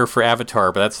know you're here for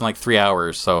Avatar, but that's in, like, 3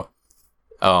 hours, so,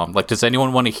 like, does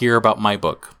anyone want to hear about my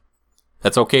book?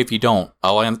 That's okay if you don't.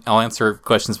 I'll answer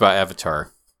questions about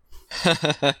Avatar.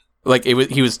 Like,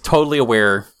 he was totally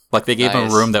aware. Like, they gave him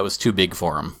a room that was too big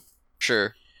for him.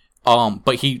 Sure.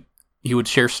 But he would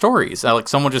share stories. Like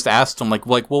someone just asked him, like,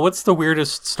 well, what's the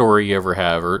weirdest story you ever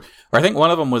have? Or I think one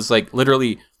of them was like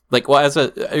literally like, well,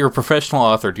 you're a professional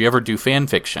author, do you ever do fan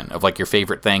fiction of like your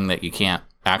favorite thing that you can't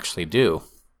actually do?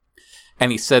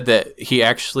 And he said that he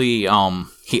actually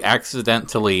he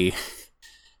accidentally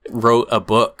wrote a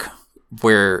book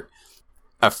where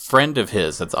a friend of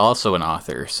his that's also an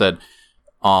author said,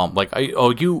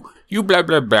 you blah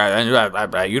blah blah, blah blah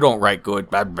blah, you don't write good,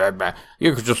 blah blah blah.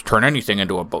 You could just turn anything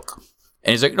into a book.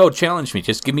 And he's like, no, challenge me.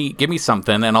 Just give me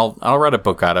something, and I'll write a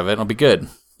book out of it. It'll be good.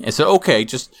 And so okay,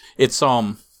 it's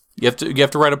you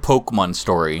have to write a Pokemon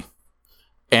story,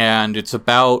 and it's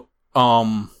about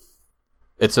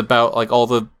like all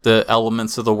the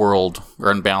elements of the world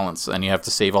are in balance, and you have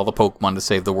to save all the Pokemon to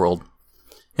save the world.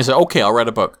 He said, okay, I'll write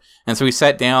a book. And so he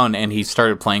sat down and he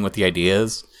started playing with the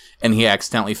ideas, and he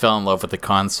accidentally fell in love with the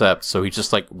concept. So he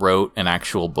just like wrote an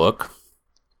actual book.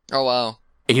 Oh wow!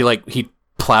 He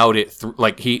plowed it through.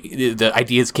 Like the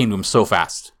ideas came to him so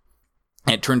fast,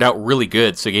 and it turned out really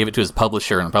good. So he gave it to his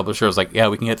publisher, and the publisher was like, "Yeah,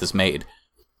 we can get this made."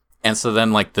 And so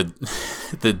then like the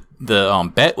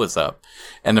bet was up,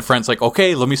 and the friend's like,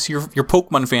 "Okay, let me see your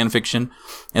Pokemon fan fiction."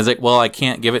 And it's like, "Well, I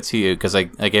can't give it to you because I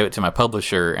gave it to my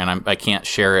publisher, and I can't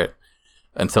share it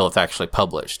until it's actually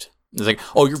published." He's like,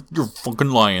 "Oh, you're fucking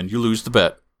lying. You lose the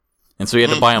bet." And so he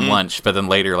had to buy him lunch, but then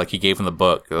later, like, he gave him the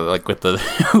book, like with the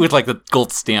with like the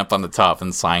gold stamp on the top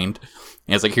and signed.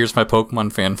 And it's like, "Here's my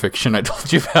Pokemon fan fiction I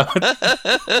told you about."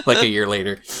 Like a year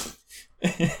later.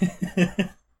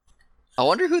 I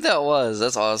wonder who that was.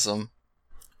 That's awesome.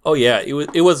 Oh yeah,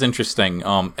 it was interesting.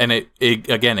 And it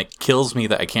again, it kills me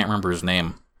that I can't remember his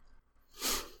name.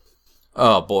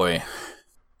 Oh boy.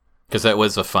 Because that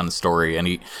was a fun story, and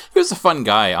he was a fun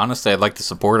guy. Honestly, I'd like to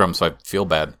support him, so I feel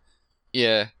bad.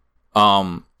 Yeah.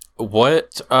 We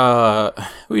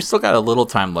still got a little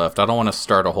time left. I don't want to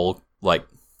start a whole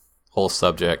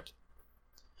subject.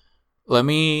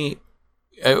 We're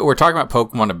talking about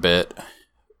Pokemon a bit.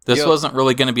 This wasn't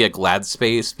really going to be a Glad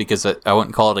space, because I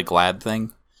wouldn't call it a Glad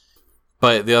thing.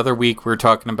 But the other week, we were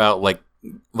talking about, like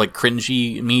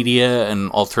cringy media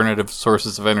and alternative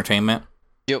sources of entertainment.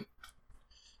 Yep.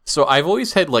 So I've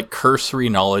always had, like, cursory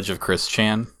knowledge of Chris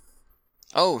Chan.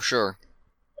 Oh, sure.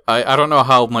 I don't know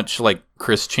how much, like,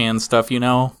 Chris Chan stuff you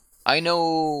know. I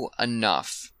know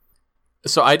enough.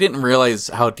 So I didn't realize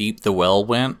how deep the well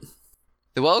went.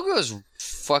 The well goes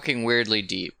fucking weirdly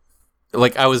deep.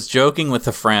 Like, I was joking with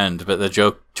a friend, but the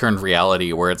joke turned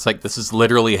reality, where it's like, this is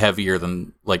literally heavier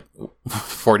than, like,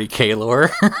 40K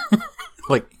lore.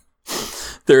 Like,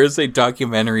 there is a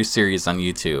documentary series on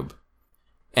YouTube,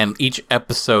 and each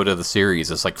episode of the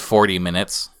series is, like, 40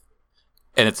 minutes,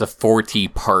 and it's a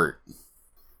 40-part.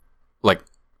 Like,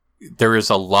 there is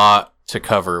a lot to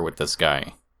cover with this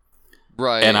guy.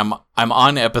 Right. And I'm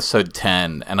on episode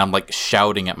 10, and I'm, like,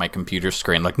 shouting at my computer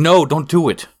screen, like, no, don't do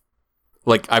it.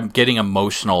 Like, I'm getting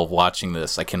emotional watching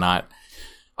this. I cannot.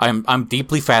 I'm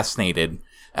deeply fascinated,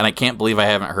 and I can't believe I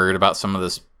haven't heard about some of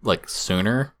this, like,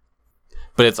 sooner.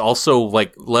 But it's also,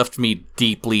 like, left me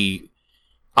deeply.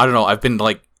 I don't know. I've been,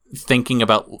 like, thinking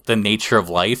about the nature of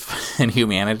life and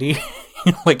humanity.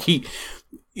 Like,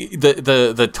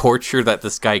 the torture that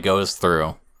this guy goes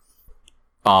through.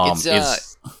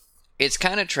 It's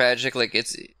kind of tragic. Like,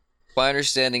 my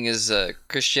understanding is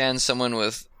Chris Chan, someone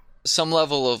with some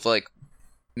level of, like,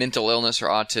 mental illness or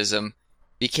autism,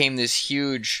 became this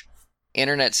huge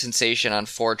internet sensation on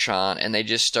 4chan, and they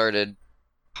just started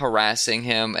harassing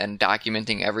him and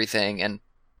documenting everything, and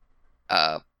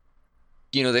they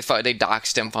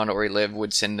doxed him, found out where he lived,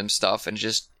 would send him stuff, and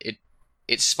just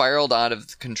it spiraled out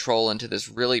of control into this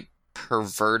really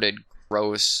perverted,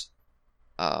 gross,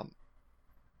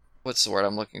 what's the word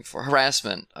I'm looking for?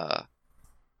 Harassment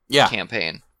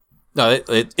campaign. No,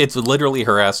 it's literally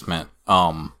harassment.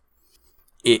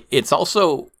 It's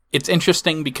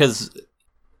interesting because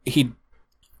he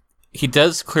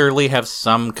does clearly have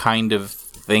some kind of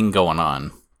thing going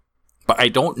on, but I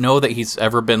don't know that he's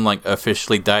ever been, like,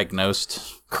 officially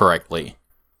diagnosed correctly,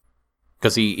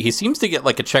 because he seems to get,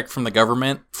 like, a check from the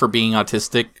government for being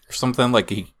autistic or something. Like,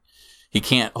 he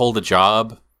can't hold a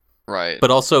job, right?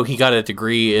 But also he got a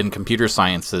degree in computer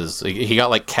sciences. He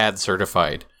got, like, CAD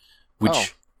certified,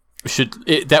 which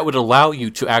that would allow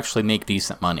you to actually make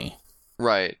decent money.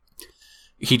 Right.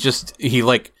 He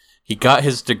got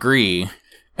his degree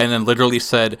and then literally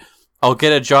said, "I'll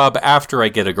get a job after I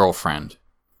get a girlfriend."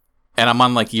 And I'm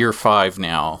on, like, year 5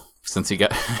 now since he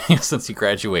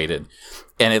graduated.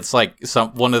 And it's like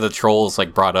one of the trolls,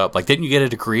 like, brought up, like, "Didn't you get a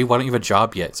degree? Why don't you have a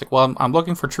job yet?" It's like, "Well, I'm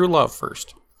looking for true love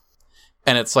first."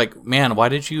 And it's like, man, why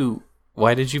did you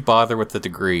bother with the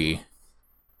degree?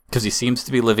 Because he seems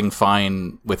to be living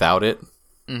fine without it.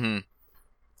 Mm-hmm.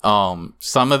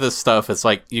 Some of this stuff is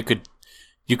like, you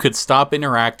could stop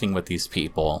interacting with these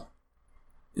people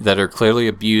that are clearly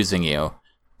abusing you,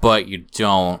 but you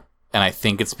don't, and I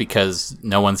think it's because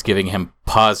no one's giving him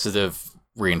positive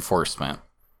reinforcement.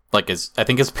 Like, I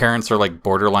think his parents are, like,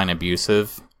 borderline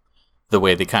abusive, the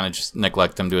way they kind of just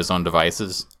neglect him to his own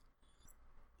devices.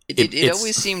 It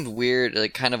always seemed weird,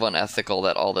 like kind of unethical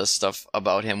that all this stuff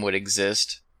about him would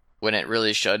exist when it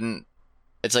really shouldn't.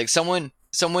 It's like someone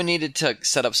needed to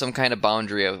set up some kind of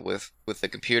boundary with the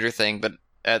computer thing, but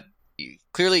he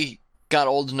clearly got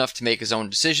old enough to make his own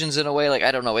decisions in a way. Like,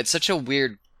 I don't know, it's such a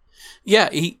weird. Yeah,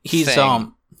 he's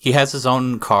thing. He has his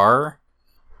own car.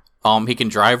 He can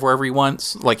drive wherever he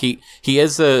wants. Like he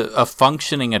is a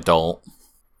functioning adult.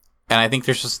 And I think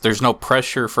there's no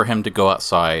pressure for him to go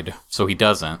outside, so he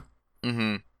doesn't.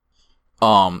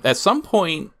 Mm-hmm. At some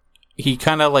point, he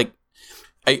kind of like,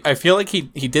 I feel like he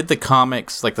did the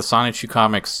comics, like the Sonichu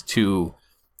comics, to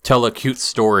tell a cute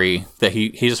story that he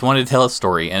just wanted to tell a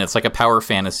story, and it's like a power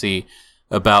fantasy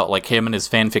about like him and his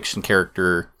fan fiction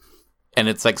character, and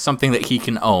it's like something that he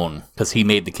can own because he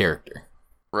made the character.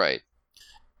 Right.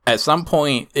 At some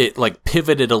point, it like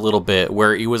pivoted a little bit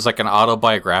where it was like an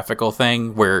autobiographical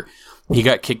thing where he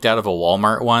got kicked out of a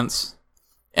Walmart once.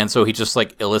 And so he just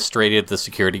like illustrated the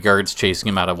security guards chasing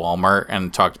him out of Walmart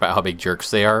and talked about how big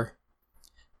jerks they are.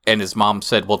 And his mom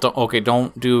said, well,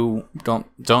 don't do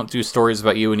stories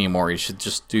about you anymore. You should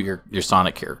just do your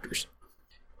Sonic characters.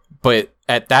 But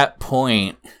at that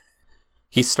point,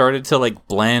 he started to like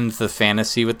blend the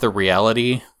fantasy with the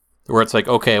reality. Where it's like,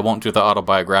 okay, I won't do the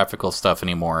autobiographical stuff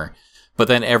anymore. But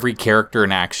then every character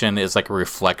in action is like a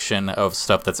reflection of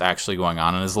stuff that's actually going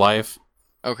on in his life.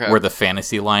 Okay. Where the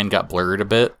fantasy line got blurred a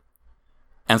bit.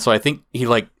 And so I think he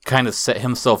like kind of set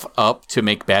himself up to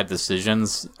make bad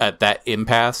decisions at that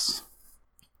impasse.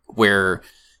 Where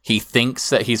he thinks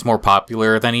that he's more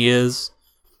popular than he is.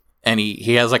 And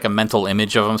he has like a mental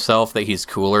image of himself that he's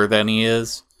cooler than he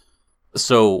is.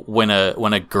 So when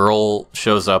a girl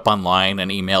shows up online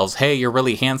and emails, hey, you're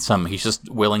really handsome, he's just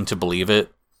willing to believe it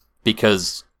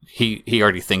because he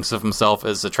already thinks of himself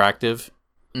as attractive.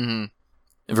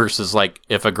 Mm-hmm. Versus like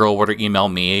if a girl were to email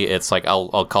me, it's like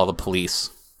I'll call the police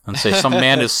and say some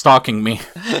man is stalking me.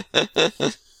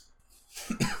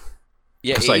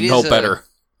 Yeah, because I know better.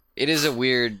 It is a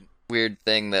weird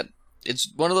thing that it's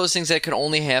one of those things that can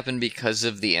only happen because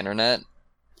of the internet.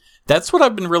 That's what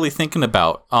I've been really thinking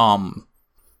about.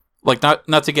 Like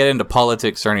not to get into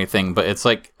politics or anything, but it's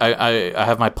like I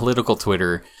have my political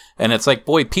Twitter, and it's like,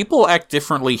 boy, people act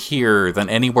differently here than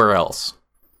anywhere else.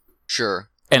 Sure.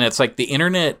 And it's like the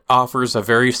internet offers a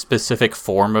very specific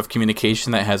form of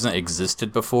communication that hasn't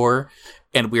existed before,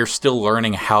 and we're still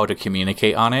learning how to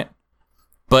communicate on it.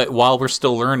 But while we're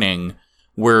still learning,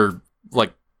 we're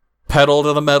like pedal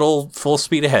to the metal, full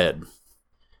speed ahead.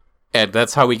 And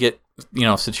that's how we get,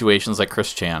 situations like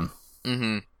Chris Chan.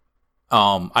 Mm-hmm.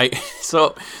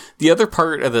 So the other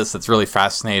part of this that's really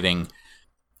fascinating,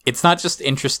 it's not just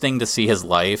interesting to see his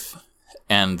life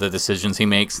and the decisions he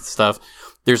makes and stuff.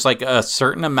 There's like a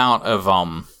certain amount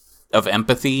of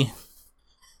empathy,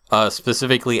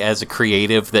 specifically as a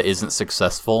creative that isn't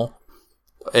successful.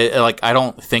 I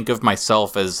don't think of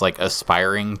myself as like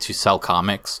aspiring to sell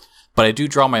comics, but I do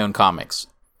draw my own comics.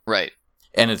 Right.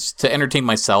 And it's to entertain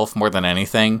myself more than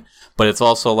anything. But it's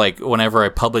also like whenever I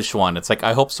publish one, it's like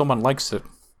I hope someone likes it.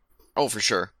 Oh, for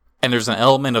sure. And there's an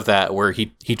element of that where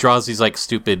he draws these like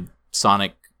stupid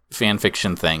Sonic fan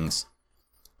fiction things,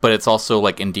 but it's also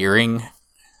like endearing.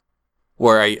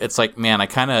 Where it's like, man, I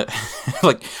kind of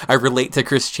like I relate to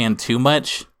Chris Chan too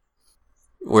much.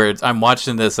 Where I'm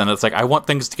watching this and it's like I want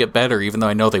things to get better, even though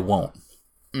I know they won't.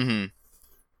 Mm-hmm.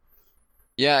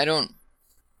 Yeah, I don't.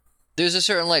 There's a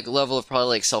certain like level of probably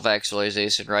like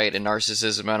self-actualization, right, and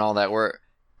narcissism and all that, where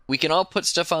we can all put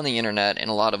stuff on the internet, and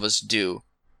a lot of us do.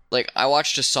 Like, I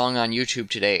watched a song on YouTube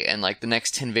today, and like the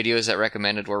next 10 videos that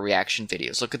recommended were reaction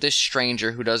videos. Look at this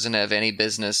stranger who doesn't have any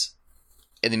business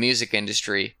in the music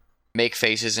industry make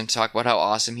faces and talk about how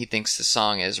awesome he thinks the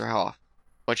song is, or how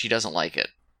much he doesn't like it.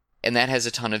 And that has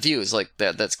a ton of views. Like,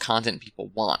 that's content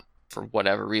people want for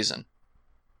whatever reason.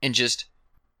 And just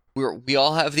we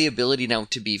all have the ability now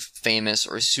to be famous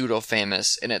or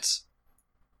pseudo-famous, and it's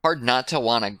hard not to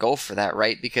want to go for that,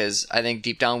 right? Because I think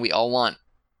deep down we all want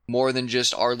more than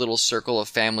just our little circle of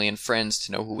family and friends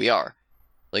to know who we are.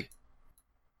 Like,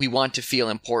 we want to feel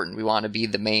important. We want to be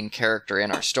the main character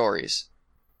in our stories.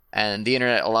 And the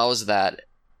internet allows that,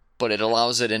 but it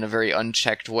allows it in a very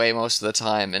unchecked way most of the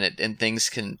time, and things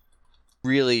can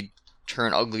really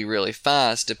turn ugly really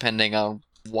fast depending on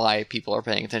why people are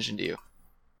paying attention to you.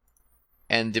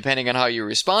 And depending on how you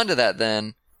respond to that,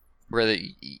 then, whether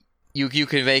you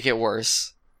can make it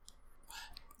worse.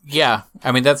 Yeah,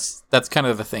 I mean that's kind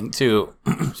of the thing too.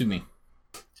 Excuse me.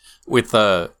 With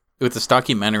this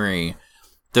documentary,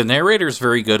 the narrator's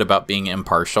very good about being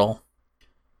impartial,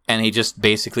 and he just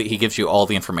basically he gives you all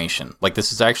the information. Like,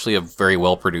 this is actually a very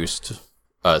well produced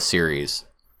series,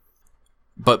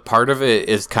 but part of it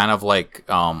is kind of like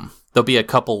there'll be a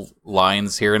couple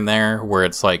lines here and there where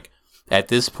it's like, at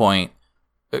this point,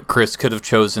 Chris could have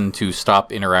chosen to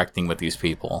stop interacting with these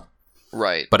people,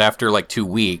 right? But after like 2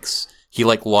 weeks, he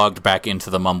like logged back into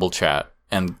the Mumble chat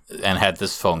and had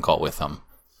this phone call with them,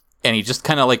 and he just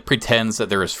kind of like pretends that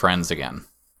they're his friends again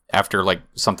after like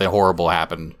something horrible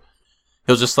happened.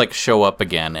 He'll just like show up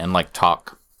again and like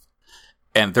talk,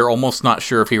 and they're almost not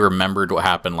sure if he remembered what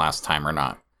happened last time or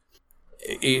not.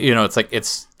 You know, it's like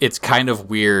it's kind of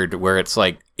weird where it's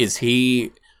like, is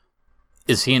he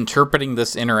interpreting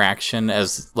this interaction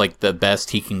as like the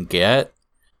best he can get,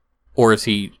 or is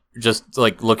he just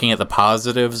like looking at the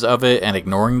positives of it and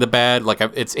ignoring the bad? Like,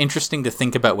 it's interesting to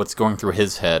think about what's going through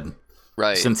his head,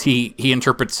 right? Since he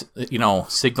interprets, you know,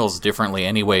 signals differently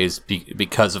anyways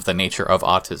because of the nature of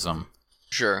autism.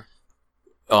 Sure.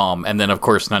 And then of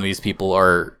course none of these people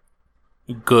are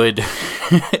good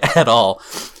at all,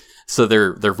 so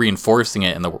they're reinforcing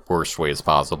it in the worst ways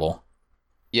possible.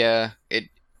 Yeah,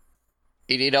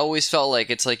 it always felt like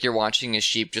it's like you're watching a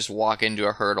sheep just walk into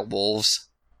a herd of wolves,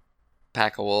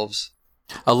 pack of wolves.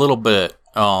 A little bit.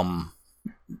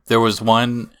 There was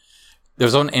one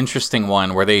interesting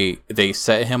one where they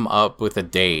set him up with a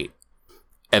date,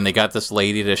 and they got this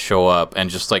lady to show up and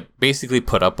just like basically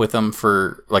put up with him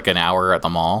for like an hour at the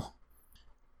mall.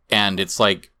 And it's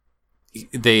like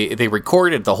they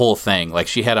recorded the whole thing. Like,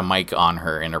 she had a mic on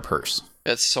her in her purse.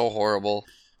 That's so horrible.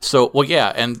 So, well,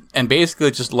 yeah, and basically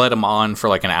just let him on for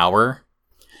like an hour.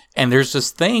 And there's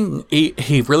this thing,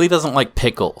 he really doesn't like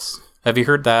pickles. Have you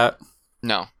heard that?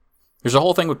 No. There's a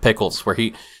whole thing with pickles where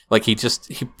he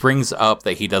brings up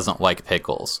that he doesn't like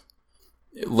pickles.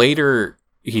 Later,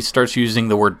 he starts using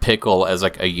the word pickle as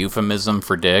like a euphemism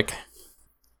for dick.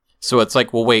 So it's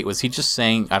like, well, wait, was he just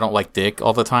saying I don't like dick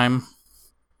all the time?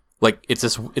 Like,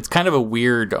 it's kind of a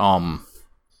weird,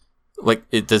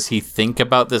 does he think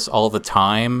about this all the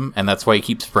time, and that's why he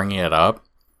keeps bringing it up?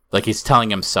 Like, he's telling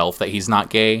himself that he's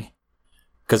not gay?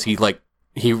 Because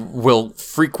he will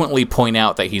frequently point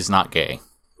out that he's not gay,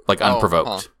 like, unprovoked.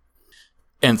 Huh.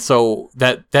 And so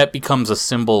that becomes a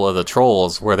symbol of the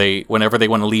trolls, where whenever they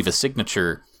want to leave a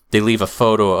signature, they leave a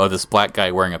photo of this black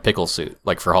guy wearing a pickle suit,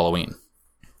 like for Halloween.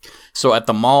 So at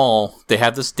the mall, they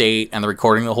had this date, and they're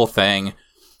recording the whole thing.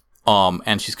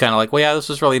 And she's kind of like, well, yeah, this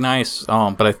was really nice,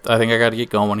 but I think I got to get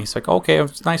going. He's like, okay,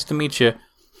 it's nice to meet you.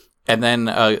 And then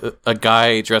a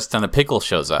guy dressed in a pickle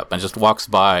shows up and just walks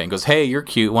by and goes, hey, you're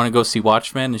cute. Want to go see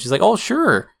Watchmen? And she's like, oh,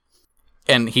 sure.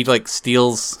 And he like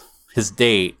steals his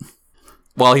date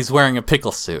while he's wearing a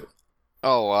pickle suit.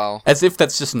 Oh, wow. As if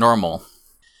that's just normal.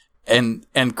 And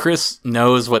Chris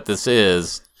knows what this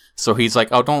is, so he's like,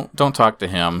 oh, don't talk to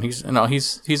him. He's one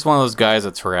of those guys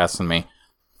that's harassing me.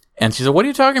 And she said, what are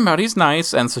you talking about? He's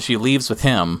nice. And so she leaves with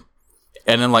him,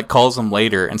 and then like calls him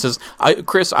later and says,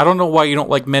 Chris, I don't know why you don't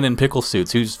like men in pickle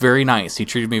suits. He was very nice. He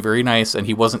treated me very nice, and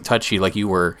he wasn't touchy like you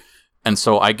were. And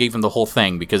so I gave him the whole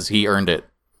thing because he earned it.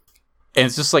 And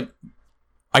it's just like,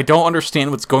 I don't understand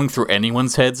what's going through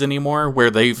anyone's heads anymore, where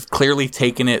they've clearly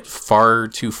taken it far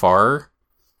too far.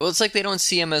 Well, it's like they don't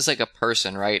see him as like a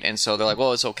person, right? And so they're like,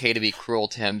 well, it's okay to be cruel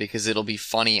to him because it'll be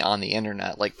funny on the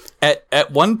internet. Like,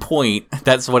 at one point,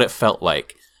 that's what it felt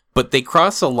like. But they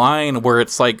cross a line where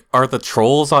it's like, are the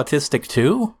trolls autistic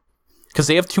too? Because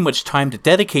they have too much time to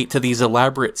dedicate to these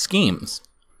elaborate schemes.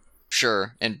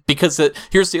 Sure. And because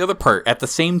here's the other part. At the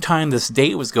same time this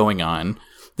date was going on,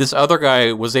 this other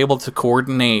guy was able to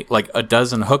coordinate like a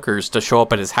dozen hookers to show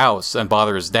up at his house and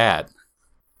bother his dad.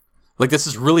 Like, this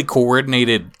is really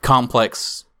coordinated,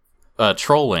 complex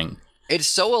trolling. It's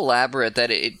so elaborate that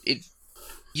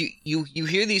you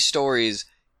hear these stories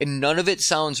and none of it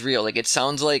sounds real. Like, it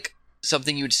sounds like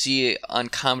something you would see on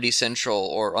Comedy Central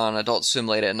or on Adult Swim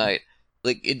late at night.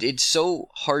 Like, it's so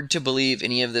hard to believe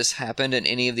any of this happened and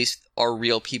any of these are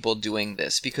real people doing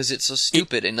this because it's so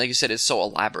stupid. And like you said, it's so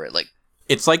elaborate. Like,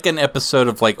 it's like an episode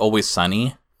of like Always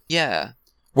Sunny. Yeah.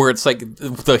 Where it's like,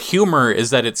 the humor is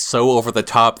that it's so over the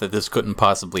top that this couldn't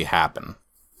possibly happen.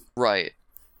 Right.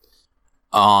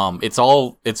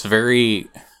 It's very,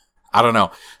 I don't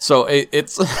know. So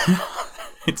it's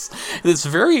it's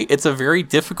a very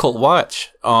difficult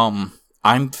watch.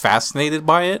 I'm fascinated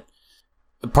by it.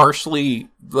 Partially,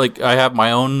 like, I have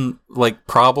my own like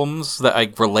problems that I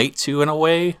relate to in a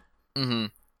way. Mm-hmm.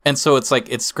 And so it's like,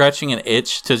 it's scratching an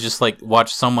itch to just like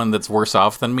watch someone that's worse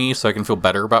off than me so I can feel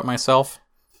better about myself.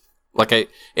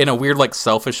 Like, in a weird, like,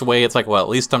 selfish way, it's like, well, at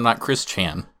least I'm not Chris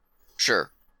Chan.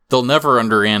 Sure. They'll never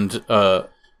understand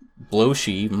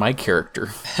Bloshi, my character.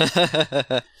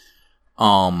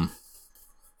 And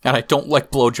I don't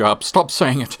like blowjobs. Stop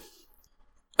saying it.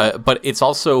 But it's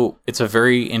a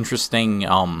very interesting,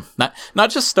 not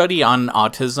just study on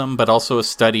autism, but also a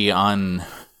study on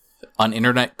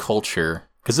internet culture.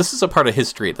 Because this is a part of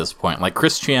history at this point. Like,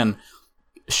 Chris Chan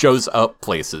shows up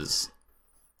places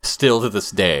still to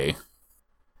this day.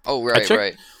 Oh, right,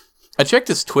 right. I checked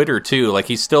his Twitter, too. Like,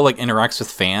 he still, like, interacts with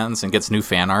fans and gets new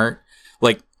fan art.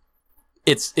 Like,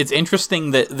 it's interesting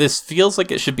that this feels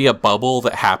like it should be a bubble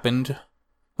that happened.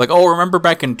 Like, oh, remember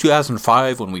back in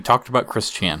 2005 when we talked about Chris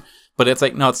Chan? But it's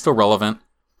like, no, it's still relevant.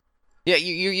 Yeah,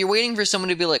 you're waiting for someone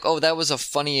to be like, oh, that was a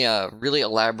funny, really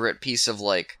elaborate piece of,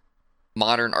 like,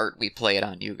 modern art we played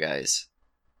on you guys.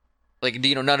 Like,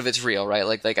 you know, none of it's real, right?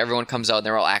 Like everyone comes out and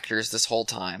they're all actors this whole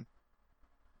time.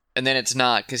 And then it's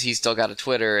not, because he's still got a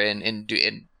Twitter and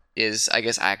is, I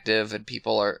guess, active, and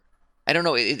people are... I don't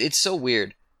know, it's so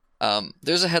weird.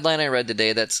 There's a headline I read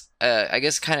today that's, I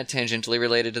guess, kind of tangentially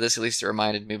related to this, at least it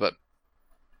reminded me, but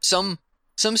some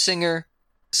singer,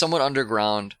 somewhat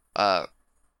underground,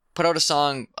 put out a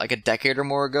song like a decade or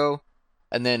more ago,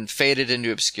 and then faded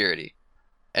into obscurity.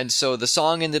 And so the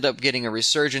song ended up getting a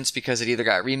resurgence because it either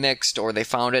got remixed or they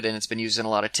found it and it's been used in a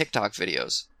lot of TikTok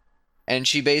videos. And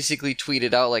she basically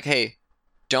tweeted out like, hey,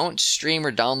 don't stream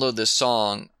or download this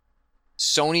song.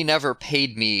 Sony never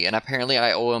paid me, and apparently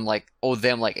I owe them like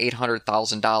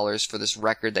 $800,000 for this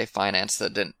record they financed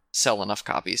that didn't sell enough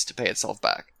copies to pay itself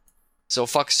back. So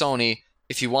fuck Sony.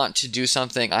 If you want to do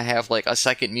something, I have like a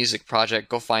second music project,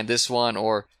 go find this one.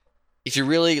 Or if you're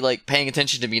really like paying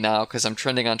attention to me now, because I'm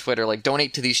trending on Twitter, like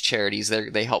donate to these charities.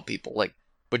 They help people, like,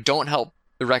 but don't help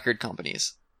the record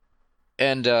companies.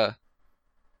 And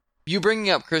you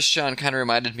bringing up Chris Chan kind of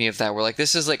reminded me of that. Where like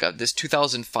this is like this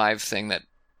 2005 thing that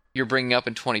you're bringing up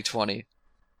in 2020,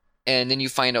 and then you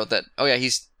find out that, oh yeah,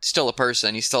 he's still a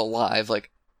person, he's still alive.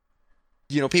 Like,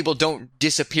 you know, people don't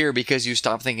disappear because you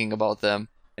stop thinking about them.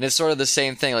 And it's sort of the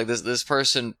same thing. Like this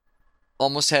person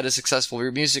almost had a successful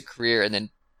music career and then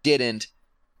didn't,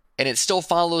 and it still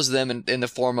follows them in the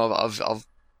form of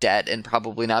debt and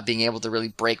probably not being able to really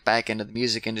break back into the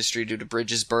music industry due to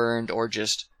bridges burned or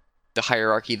just the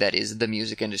hierarchy that is the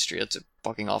music industry. It's a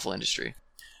fucking awful industry.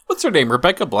 What's her name?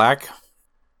 Rebecca Black?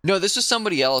 No, this was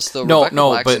somebody else, though. No, Rebecca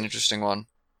Black's an interesting one.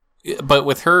 But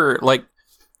with her, like,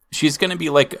 she's going to be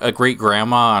like a great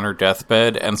grandma on her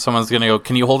deathbed, and someone's going to go,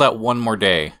 can you hold out one more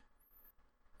day?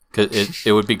 Because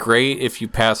it would be great if you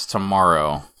passed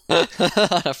tomorrow. On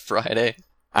a Friday.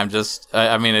 I'm just,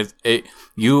 I mean,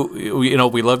 you know,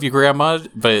 we love you, grandma,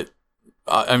 but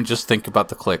I'm just thinking about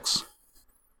the clicks.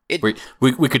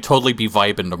 We could totally be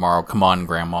vibing tomorrow. Come on,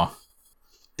 grandma.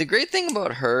 The great thing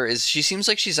about her is she seems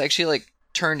like she's actually, like,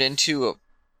 turned into a...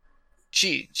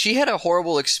 She had a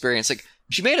horrible experience. Like,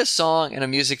 she made a song and a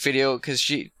music video because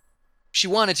she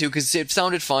wanted to, because it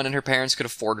sounded fun and her parents could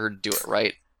afford her to do it,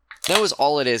 right? That was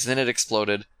all it is, and then it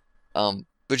exploded.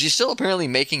 But she's still apparently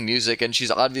making music, and she's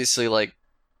obviously, like,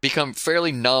 become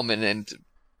fairly numb and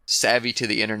savvy to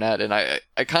the internet, and I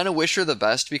kind of wish her the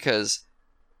best, because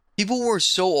people were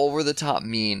so over-the-top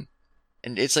mean,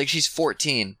 and it's like she's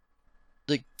 14.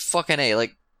 Like, fucking A,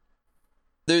 like,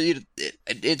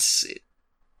 it's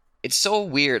so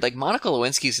weird. Like, Monica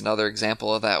Lewinsky's another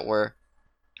example of that, where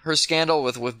her scandal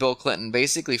with Bill Clinton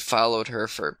basically followed her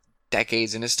for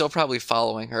decades and is still probably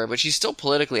following her, but she's still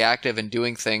politically active and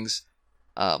doing things.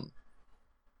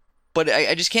 But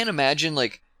I just can't imagine,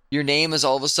 like, your name is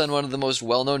all of a sudden one of the most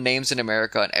well-known names in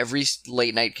America, and every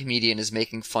late-night comedian is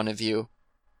making fun of you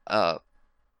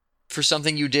for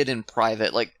something you did in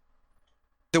private. Like,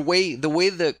 the way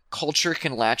the culture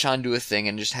can latch onto a thing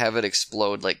and just have it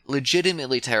explode, like,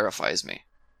 legitimately terrifies me.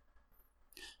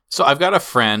 So I've got a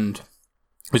friend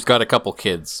who's got a couple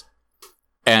kids,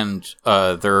 and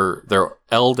their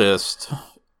eldest,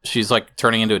 she's like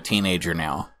turning into a teenager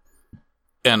now.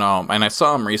 And I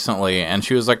saw him recently, and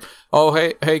she was like, "Oh,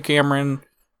 hey Cameron,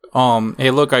 hey,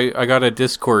 look, I got a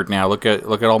Discord now. Look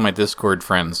at all my Discord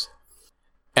friends."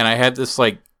 And I had this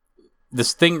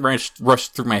thing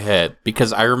rushed through my head,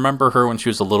 because I remember her when she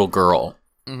was a little girl.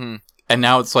 Mm-hmm. And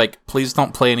now it's like, please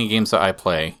don't play any games that I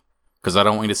play, because I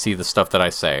don't want you to see the stuff that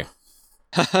I say.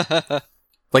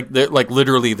 like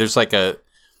literally, there's like it's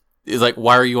like,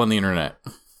 why are you on the internet?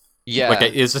 Yeah. Like,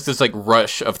 it's just this like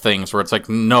rush of things where it's like,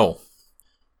 no.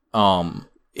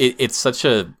 It's such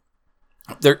a...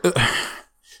 There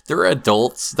are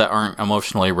adults that aren't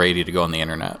emotionally ready to go on the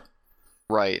internet.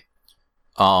 Right.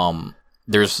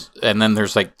 There's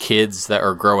like kids that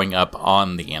are growing up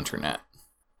on the internet.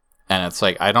 And it's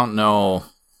like, I don't know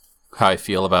how I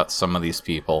feel about some of these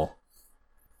people.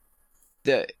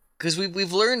 Because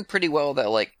we've learned pretty well that,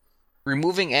 like,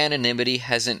 removing anonymity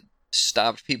hasn't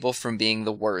stopped people from being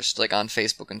the worst, like on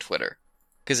Facebook and Twitter.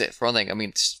 Because for one thing, I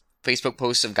mean, Facebook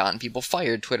posts have gotten people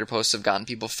fired, Twitter posts have gotten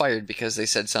people fired because they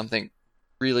said something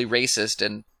really racist,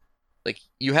 and like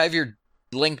you have your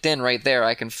LinkedIn right there.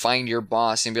 I can find your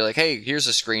boss and be like, hey, here's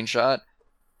a screenshot.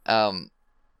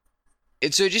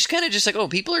 It's so just kind of just like, oh,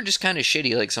 people are just kind of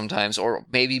shitty like sometimes, or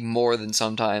maybe more than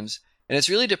sometimes, and it's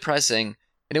really depressing.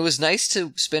 And it was nice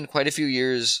to spend quite a few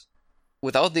years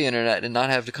without the internet and not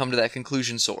have to come to that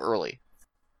conclusion so early.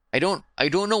 I don't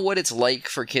know what it's like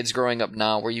for kids growing up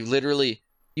now, where you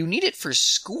need it for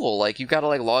school. Like you gotta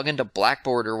like log into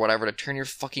Blackboard or whatever to turn your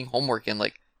fucking homework in.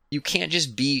 Like you can't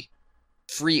just be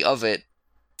free of it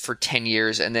for 10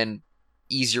 years and then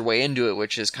ease your way into it,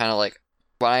 which is kind of like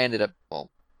what I ended up,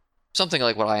 well, something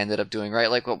like what I ended up doing,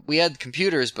 right? Like, well, we had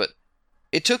computers, but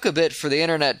it took a bit for the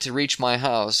internet to reach my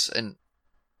house, and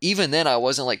even then I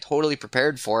wasn't like totally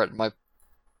prepared for it. My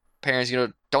parents,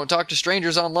 don't talk to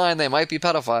strangers online, they might be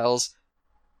pedophiles.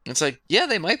 And it's like, yeah,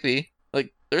 they might be.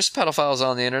 Like, there's pedophiles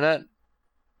on the internet.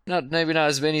 Maybe not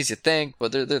as many as you think,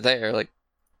 but they're there. Like,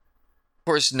 of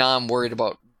course, now I'm worried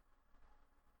about.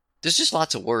 There's just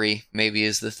lots of worry, maybe,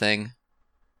 is the thing.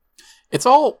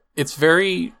 It's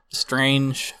very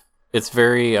strange. It's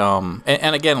very,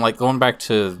 and again, like, going back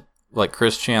to, like,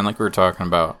 Chris Chan, like we were talking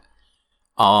about,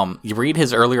 you read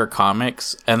his earlier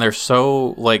comics, and they're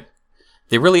so, like,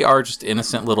 they really are just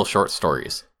innocent little short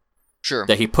stories. Sure.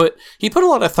 That he put a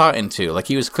lot of thought into. Like,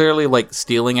 he was clearly, like,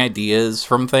 stealing ideas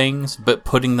from things, but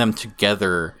putting them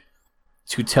together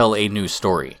to tell a new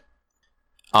story.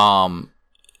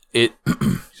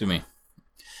 Excuse me.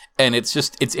 And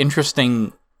it's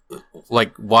interesting,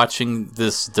 like, watching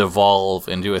this devolve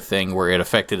into a thing where it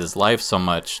affected his life so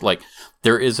much. Like,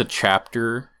 there is a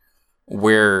chapter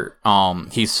where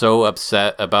he's so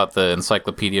upset about the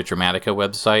Encyclopedia Dramatica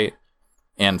website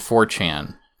and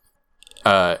 4chan,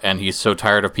 and he's so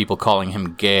tired of people calling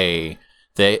him gay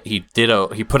that he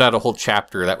put out a whole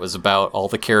chapter that was about all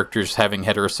the characters having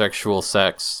heterosexual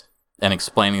sex and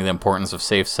explaining the importance of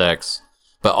safe sex,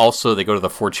 but also they go to the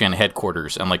 4chan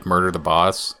headquarters and like murder the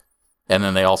boss, and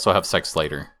then they also have sex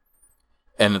later.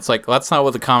 And it's like, that's not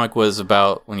what the comic was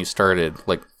about when you started.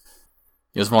 Like,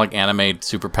 it was more like anime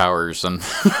superpowers, and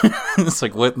it's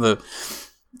like, what in the...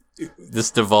 This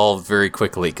devolved very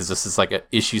quickly, because this is like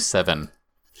issue 7.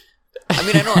 I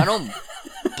mean, I don't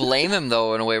blame him,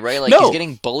 though, in a way, right? Like, No. He's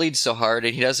getting bullied so hard,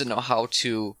 and he doesn't know how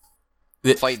to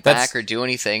fight back or do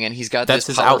anything, and he's got this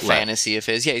power outlet. fantasy of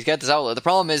his. Yeah, he's got this outlet. The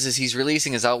problem is he's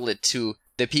releasing his outlet to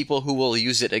the people who will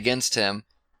use it against him,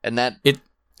 and that...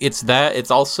 It's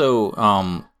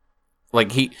also,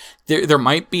 like, there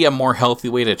might be a more healthy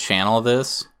way to channel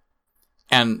this,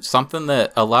 and something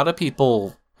that a lot of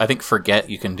people, I think, forget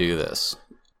you can do this.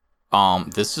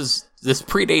 This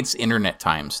predates internet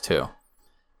times, too.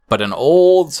 But an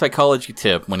old psychology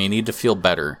tip when you need to feel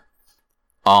better,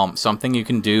 something you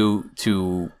can do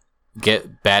to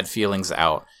get bad feelings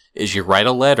out is you write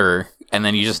a letter and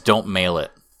then you just don't mail it.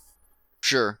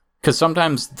 Sure. Because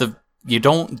sometimes you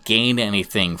don't gain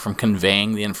anything from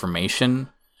conveying the information,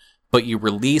 but you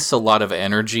release a lot of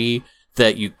energy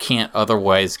that you can't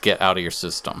otherwise get out of your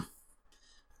system.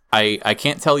 I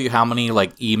can't tell you how many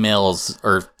like emails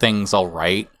or things I'll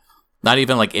write. Not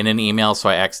even like in an email, so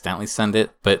I accidentally send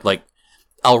it, but like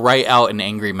I'll write out an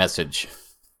angry message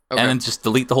and then just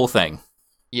delete the whole thing.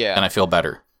 Yeah. And I feel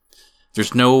better.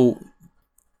 There's no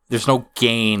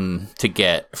gain to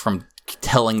get from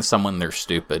telling someone they're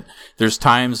stupid. There's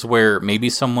times where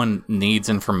maybe someone needs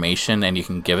information and you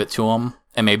can give it to them,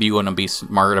 and maybe you want to be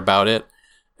smart about it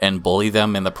and bully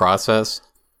them in the process.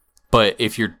 But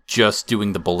if you're just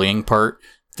doing the bullying part,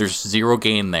 there's zero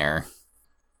gain there.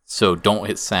 So don't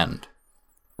hit send.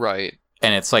 Right.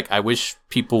 And it's like, I wish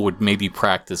people would maybe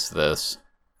practice this.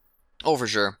 Oh, for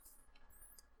sure.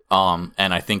 And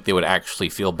I think they would actually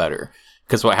feel better.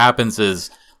 Because what happens is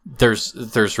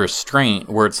there's restraint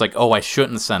where it's like, oh, I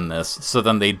shouldn't send this. So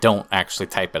then they don't actually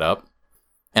type it up.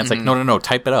 And it's like, no,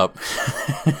 type it up.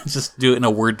 Just do it in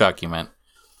a Word document.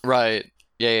 Right.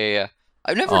 Yeah.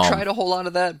 I've never tried a whole lot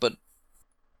of that, but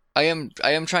I am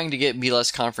trying to be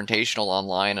less confrontational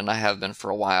online, and I have been for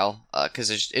a while, because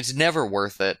it's never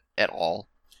worth it at all.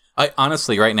 I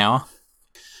honestly, right now,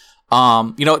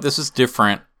 this is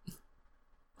different.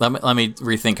 Let me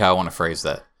rethink how I want to phrase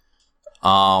that.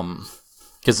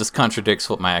 Because this contradicts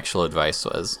what my actual advice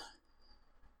was.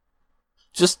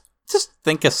 Just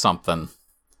think of something.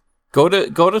 Go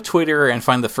to Twitter and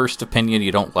find the first opinion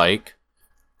you don't like,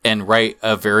 and write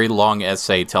a very long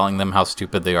essay telling them how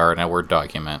stupid they are in a Word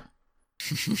document.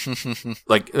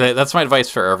 Like, that's my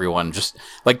advice for everyone. Just,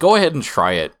 like, go ahead and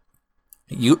try it.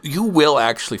 You will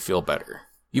actually feel better.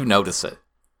 You notice it.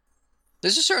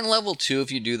 There's a certain level, too,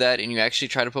 if you do that and you actually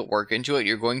try to put work into it,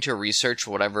 you're going to research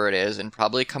whatever it is and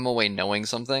probably come away knowing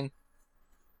something.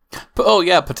 But, oh,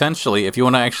 yeah, potentially. If you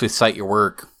want to actually cite your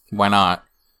work, why not?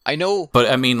 I know. But,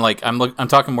 I mean, like, I'm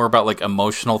talking more about, like,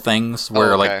 emotional things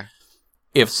where, like,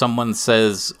 if someone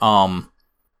says,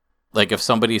 like, if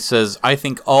somebody says, I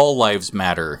think all lives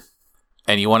matter,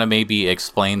 and you want to maybe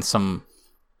explain some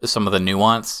of the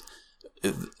nuance,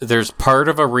 there's part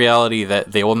of a reality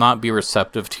that they will not be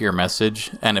receptive to your message,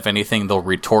 and if anything, they'll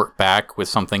retort back with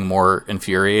something more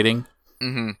infuriating.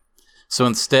 Mm-hmm. So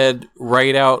instead,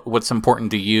 write out what's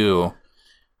important to you.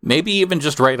 Maybe even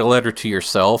just write a letter to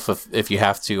yourself if you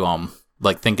have to,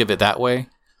 like, think of it that way.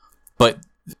 But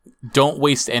don't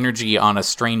waste energy on a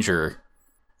stranger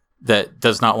that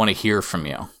does not want to hear from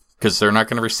you, because they're not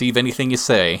going to receive anything you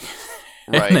say.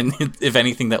 Right. And then, if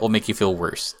anything, that will make you feel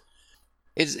worse.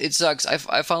 It sucks.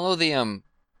 I follow the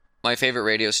my favorite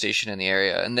radio station in the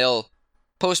area, and they'll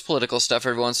post political stuff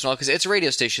every once in a while because it's a radio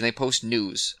station. They post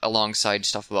news alongside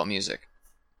stuff about music,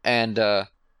 and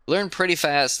learn pretty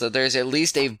fast that there's at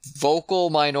least a vocal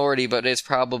minority, but it's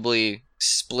probably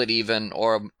split even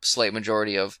or a slight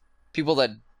majority of people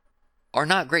that are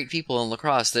not great people in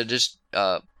lacrosse. They're just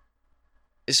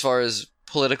as far as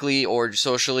politically or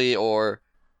socially or.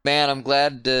 Man, I'm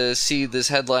glad to see this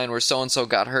headline where so-and-so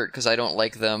got hurt because I don't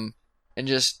like them. And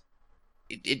just,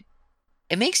 it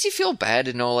makes you feel bad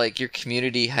to know, like, your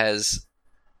community has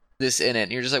this in it.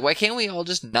 And you're just like, why can't we all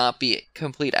just not be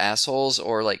complete assholes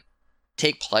or, like,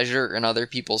 take pleasure in other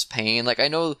people's pain? Like, I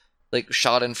know, like,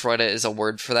 schadenfreude is a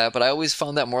word for that, but I always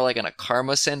found that more like in a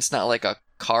karma sense, not like a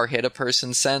car hit a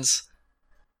person sense.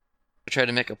 I tried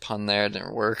to make a pun there, it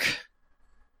didn't work.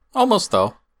 Almost,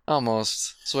 though.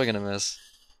 Almost. Swing and a miss.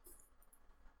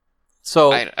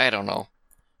 So I don't know.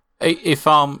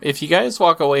 If you guys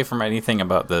walk away from anything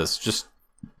about this, just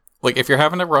like if you're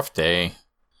having a rough day,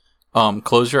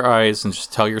 close your eyes and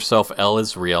just tell yourself L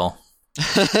is real.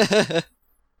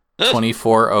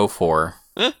 2404.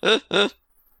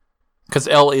 Because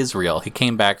L is real. He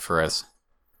came back for us.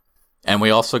 And we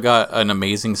also got an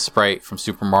amazing sprite from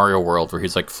Super Mario World where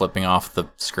he's like flipping off the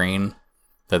screen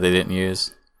that they didn't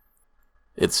use.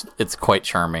 It's quite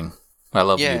charming. I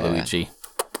love you, Luigi.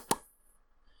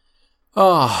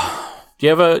 Oh, do you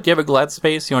have a glad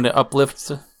space? You want to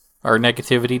uplift our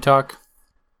negativity talk?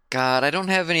 God, I don't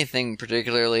have anything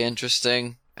particularly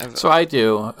interesting. So I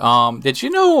do. Did you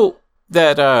know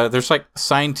that there's like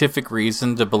scientific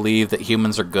reason to believe that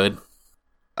humans are good?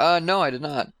 No, I did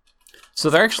not. So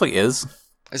there actually is.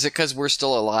 Is it because we're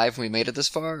still alive and we made it this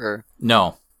far, or?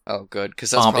 No. Oh, good,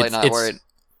 because that's probably not where it...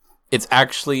 It's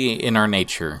actually in our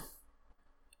nature.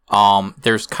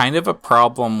 There's kind of a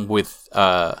problem with...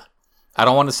 I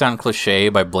don't want to sound cliche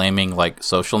by blaming, like,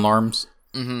 social norms.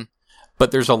 Mm-hmm.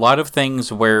 But there's a lot of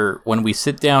things where when we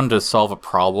sit down to solve a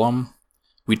problem,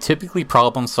 we typically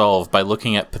problem solve by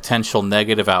looking at potential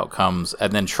negative outcomes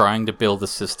and then trying to build a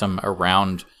system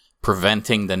around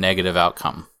preventing the negative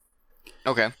outcome.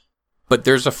 Okay. But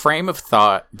there's a frame of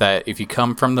thought that if you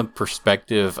come from the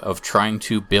perspective of trying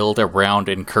to build around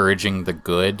encouraging the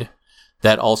good,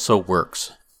 that also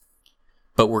works.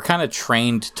 But we're kind of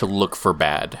trained to look for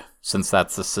bad, since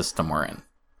that's the system we're in.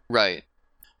 Right.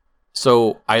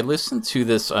 So I listened to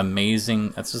this amazing...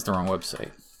 That's just the wrong website.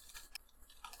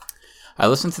 I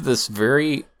listened to this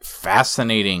very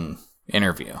fascinating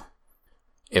interview.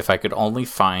 If I could only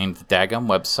find the daggum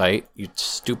website, you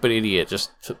stupid idiot.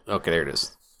 Okay, there it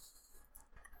is.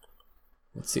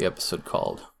 What's the episode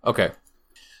called? Okay.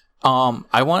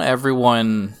 I want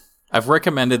everyone... I've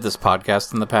recommended this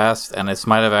podcast in the past, and this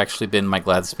might have actually been my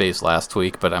Glad Space last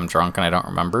week, but I'm drunk and I don't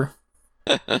remember.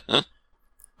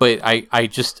 But I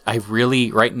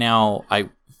really, right now, I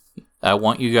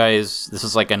want you guys, this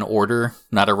is like an order,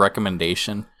 not a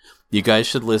recommendation. You guys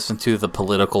should listen to The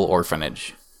Political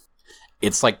Orphanage.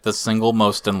 It's like the single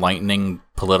most enlightening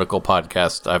political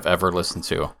podcast I've ever listened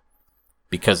to.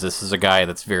 Because this is a guy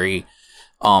that's very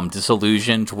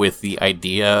disillusioned with the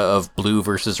idea of blue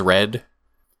versus red.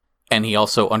 And he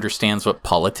also understands what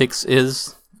politics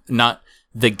is, not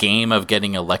the game of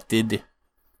getting elected,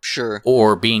 sure,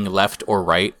 or being left or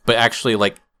right, but actually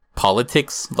like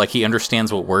politics. Like he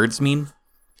understands what words mean.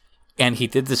 And he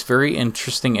did this very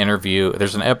interesting interview.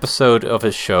 There's an episode of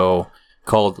his show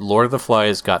called Lord of the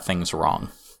Flies Got Things Wrong,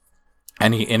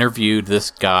 and he interviewed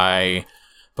this guy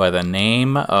by the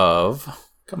name of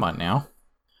Rutger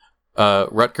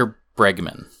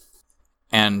Bregman,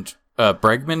 and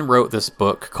Bregman wrote this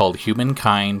book called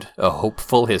Humankind, A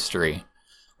Hopeful History,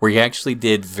 where he actually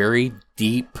did very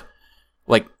deep,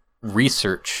 like,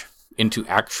 research into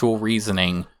actual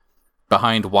reasoning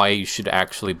behind why you should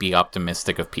actually be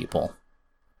optimistic of people.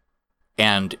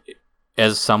 And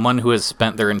as someone who has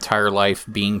spent their entire life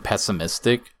being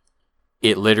pessimistic,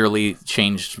 it literally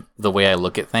changed the way I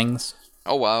look at things.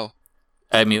 Oh, wow.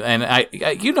 I mean, and I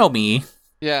you know me.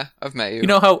 Yeah, I've met you. You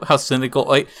know how cynical,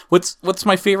 like, what's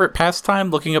my favorite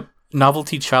pastime? Looking up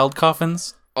novelty child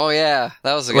coffins? Oh, yeah.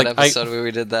 That was a good episode where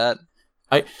we did that.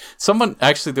 Someone,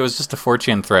 actually, there was just a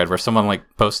 4chan thread where someone, like,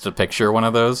 posted a picture of one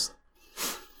of those.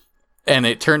 And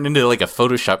it turned into, like, a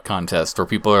Photoshop contest where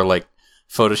people are, like,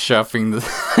 Photoshopping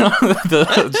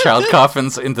the child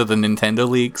coffins into the Nintendo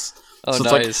leaks. Oh, so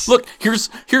it's nice. like, look,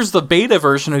 here's the beta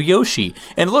version of Yoshi.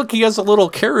 And look, he has a little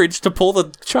carriage to pull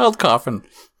the child coffin.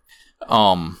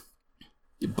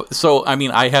 So, I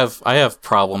mean, I have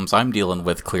problems I'm dealing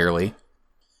with, clearly.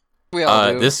 We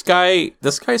all do. This guy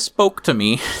spoke to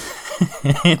me.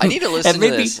 I need to listen to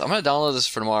this. I'm going to download this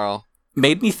for tomorrow.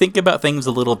 Made me think about things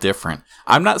a little different.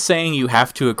 I'm not saying you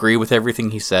have to agree with everything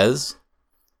he says,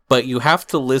 but you have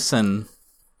to listen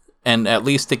and at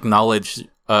least acknowledge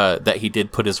that he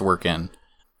did put his work in.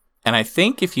 And I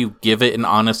think if you give it an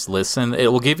honest listen,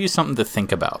 it will give you something to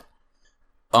think about.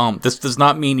 This does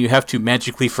not mean you have to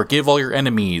magically forgive all your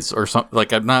enemies or something. Like,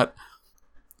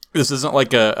 this isn't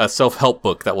like a self-help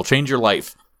book that will change your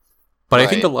life. But right. I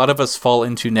think a lot of us fall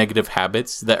into negative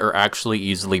habits that are actually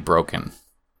easily broken.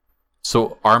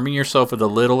 So arming yourself with a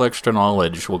little extra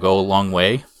knowledge will go a long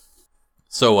way.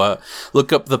 So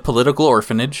look up The Political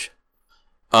Orphanage.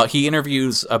 He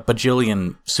interviews a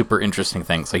bajillion super interesting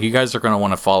things. Like, you guys are going to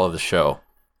want to follow the show.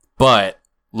 But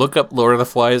look up Lord of the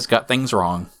Flies Got Things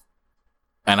Wrong.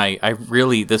 And I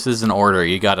really, this is an order.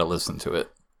 You got to listen to it.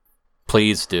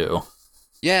 Please do.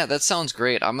 Yeah, that sounds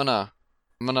great. I'm gonna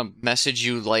message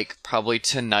you, like, probably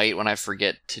tonight when I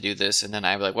forget to do this, and then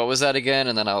I'm like, what was that again?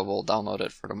 And then I will download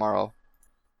it for tomorrow.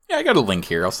 Yeah, I got a link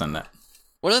here. I'll send that.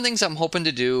 One of the things I'm hoping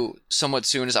to do somewhat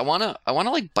soon is I wanna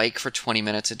like bike for 20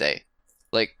 minutes a day,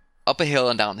 like up a hill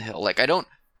and down the hill. Like,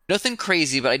 nothing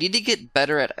crazy, but I need to get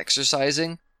better at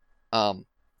exercising,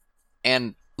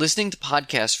 and listening to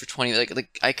podcasts for 20.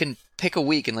 Like I can pick a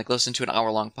week and, like, listen to an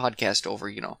hour-long podcast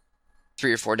over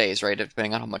 3 or 4 days, right?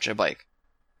 Depending on how much I bike.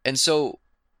 And so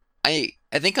I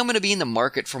think I'm going to be in the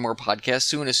market for more podcasts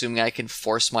soon, assuming I can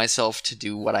force myself to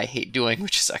do what I hate doing,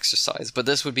 which is exercise. But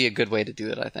this would be a good way to do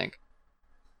it, I think.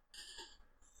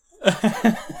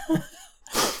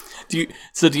 Do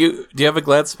you have a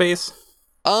Glad Space?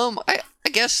 I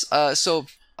guess so.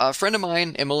 A friend of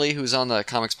mine, Emily, who's on the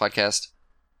comics podcast,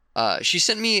 she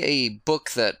sent me a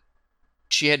book that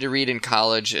she had to read in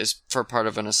college as for part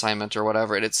of an assignment or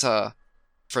whatever. And it's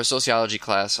for a sociology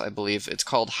class, I believe. It's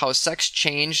called How Sex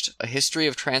Changed: A History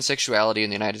of Transsexuality in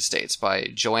the United States by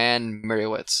Joanne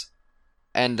Miriowitz.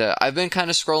 And I've been kind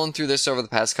of scrolling through this over the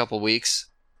past couple weeks.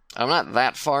 I'm not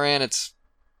that far in. It's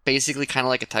basically kind of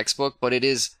like a textbook, but it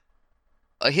is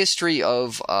a history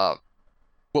of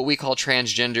what we call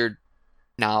transgendered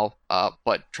now,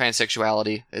 but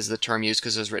transsexuality is the term used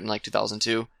because it was written like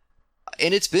 2002.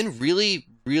 And it's been really,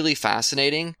 really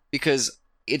fascinating because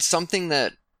it's something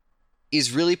that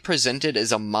is really presented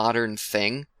as a modern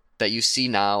thing that you see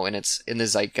now, and it's in the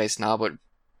zeitgeist now, but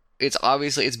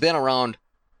it's been around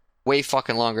way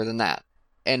fucking longer than that.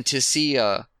 And to see,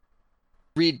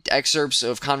 read excerpts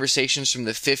of conversations from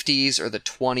the 50s or the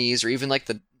 20s or even like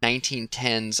the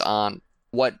 1910s on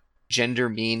what gender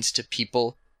means to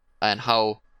people and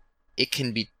how it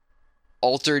can be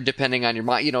altered depending on your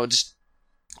mind, just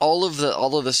all of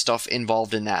the stuff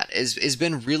involved in that has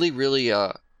been really, really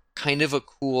kind of a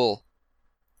cool,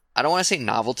 I don't want to say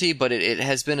novelty, but it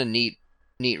has been a neat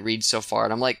read so far.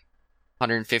 And I'm like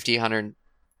 150,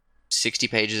 160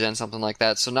 pages in, something like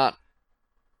that. So not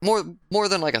more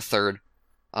than like a third.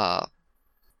 But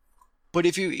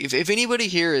if anybody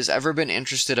here has ever been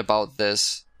interested about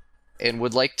this and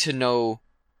would like to know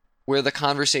where the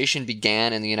conversation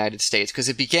began in the United States, because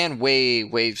it began way,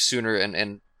 way sooner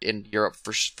in Europe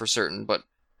for certain, but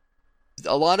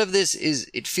a lot of this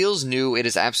it feels new. It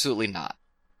is absolutely not.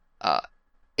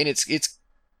 And it's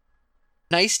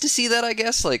nice to see that, I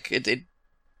guess. Like,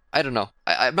 I don't know.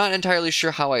 I'm not entirely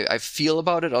sure how I feel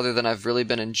about it, other than I've really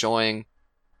been enjoying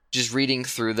just reading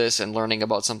through this and learning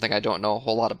about something I don't know a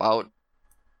whole lot about.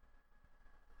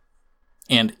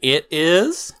 And it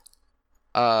is?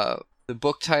 The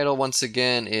book title, once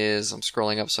again, is, I'm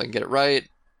scrolling up so I can get it right.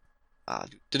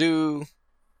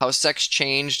 How Sex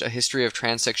Changed: A History of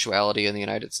Transsexuality in the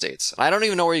United States. I don't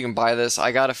even know where you can buy this.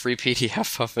 I got a free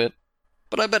PDF of it,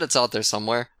 but I bet it's out there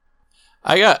somewhere.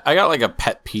 I got like a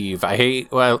pet peeve. I hate,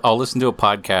 I'll listen to a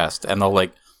podcast and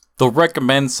they'll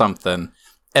recommend something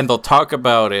and they'll talk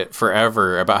about it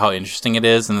forever about how interesting it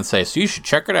is and then say, so you should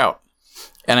check it out.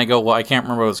 And I go, well, I can't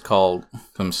remember what it's called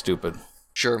 'cause I'm stupid.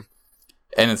 Sure.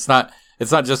 And it's not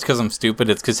just because I'm stupid.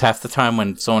 It's because half the time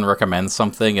when someone recommends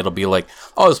something, it'll be like,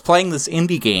 oh, I was playing this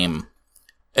indie game,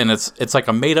 and it's like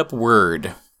a made up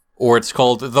word, or it's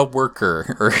called The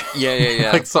Worker, or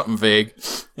yeah. like something vague.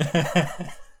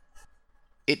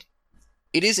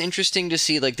 It is interesting to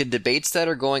see like the debates that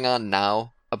are going on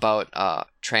now about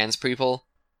trans people,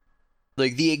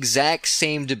 like the exact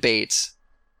same debates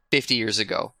 50 years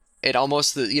ago. It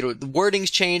almost, the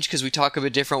wording's changed because we talk a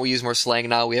bit different. We use more slang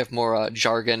now. We have more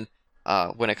jargon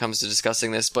when it comes to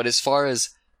discussing this. But as far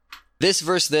as this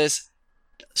versus this,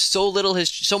 so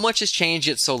much has changed,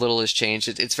 yet so little has changed.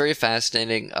 It's very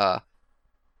fascinating.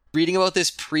 Reading about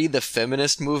this the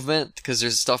feminist movement, because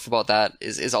there's stuff about that,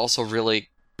 is also really,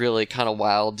 really kind of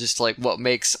wild. Just like what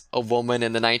makes a woman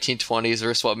in the 1920s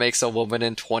versus what makes a woman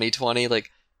in 2020.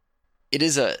 Like, it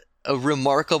is a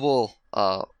remarkable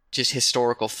just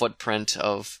historical footprint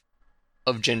of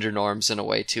gender norms in a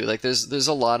way too. Like there's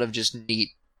a lot of just neat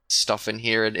stuff in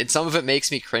here, and some of it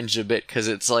makes me cringe a bit because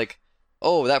it's like,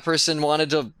 oh, that person wanted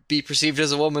to be perceived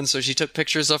as a woman, so she took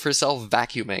pictures of herself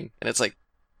vacuuming, and it's like,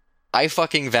 I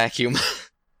fucking vacuum.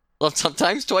 Well,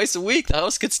 sometimes twice a week. The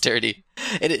house gets dirty,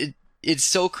 and it's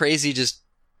so crazy just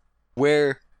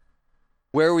where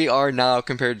we are now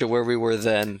compared to where we were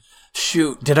then.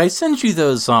 Shoot, did I send you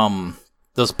those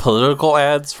political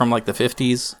ads from like the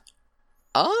 50s?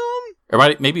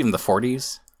 Or maybe even the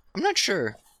 40s? I'm not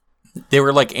sure. They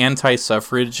were like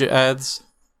anti-suffrage ads.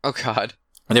 Oh god.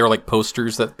 And they were like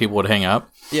posters that people would hang up.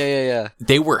 Yeah.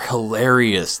 They were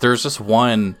hilarious. There's just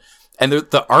one, and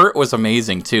the art was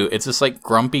amazing too. It's this like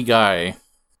grumpy guy,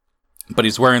 but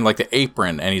he's wearing like the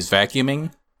apron and he's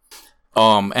vacuuming.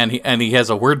 And he has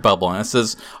a word bubble, and it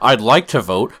says, "I'd like to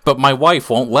vote, but my wife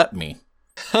won't let me."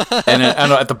 and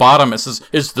at the bottom it says,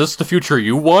 "Is this the future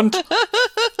you want?"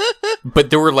 But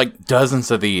there were like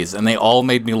dozens of these, and they all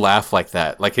made me laugh like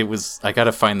that. Like it was, I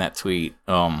gotta find that tweet.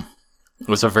 It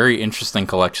was a very interesting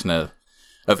collection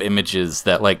of images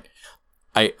that like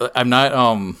I'm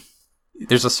not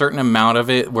there's a certain amount of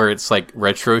it where it's like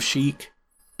retro chic,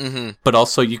 but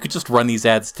also you could just run these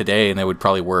ads today and they would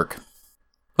probably work.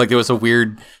 Like there was a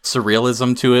weird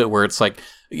surrealism to it where it's like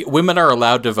women are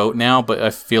allowed to vote now, but I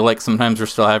feel like sometimes we're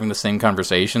still having the same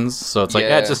conversations. So it's like,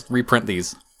 just reprint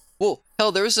these. Well,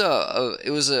 hell, there was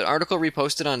it was an article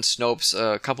reposted on Snopes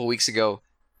a couple weeks ago,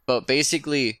 but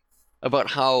basically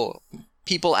about how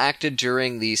people acted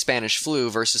during the Spanish flu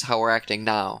versus how we're acting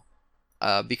now.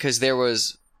 Because there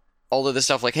was all of this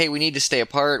stuff like, hey, we need to stay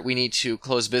apart, we need to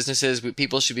close businesses,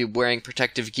 people should be wearing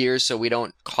protective gear so we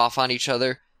don't cough on each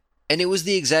other. And it was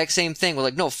the exact same thing. We're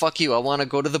like, no, fuck you. I want to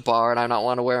go to the bar and I don't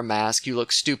want to wear a mask. You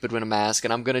look stupid with a mask,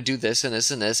 and I'm going to do this and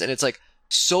this and this. And it's like,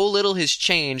 so little has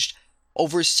changed.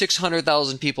 Over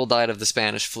 600,000 people died of the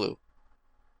Spanish flu.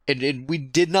 We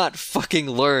did not fucking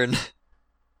learn.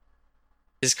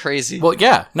 It's crazy. Well,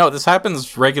 yeah. No, this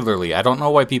happens regularly. I don't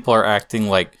know why people are acting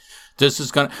like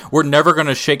we're never going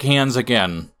to shake hands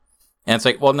again. And it's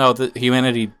like, well, no,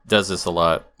 humanity does this a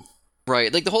lot.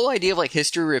 Right. Like the whole idea of like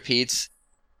history repeats.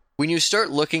 When you start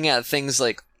looking at things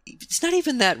like, it's not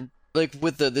even that, like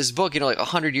with this book, like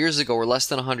 100 years ago or less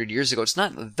than 100 years ago, it's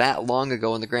not that long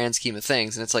ago in the grand scheme of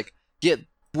things. And it's like, yeah,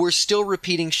 we're still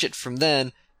repeating shit from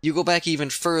then. You go back even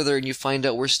further and you find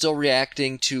out we're still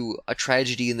reacting to a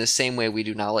tragedy in the same way we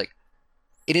do now. Like,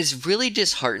 it is really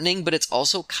disheartening, but it's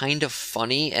also kind of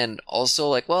funny and also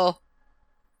like, well,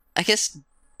 I guess,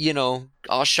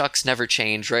 aw shucks never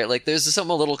change, right? Like, there's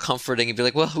something a little comforting and be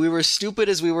like, well, we were stupid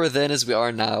as we were then as we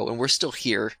are now, and we're still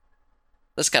here.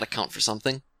 That's gotta count for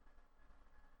something.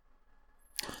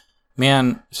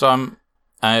 Man, so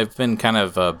I've been kind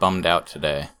of bummed out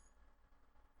today.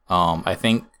 I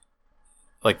think,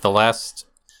 like, the last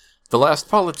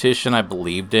politician I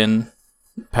believed in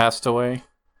passed away.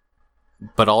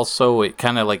 But also, it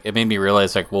kind of, like, it made me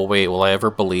realize, like, well, wait, will I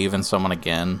ever believe in someone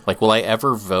again? Like, will I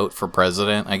ever vote for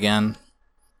president again?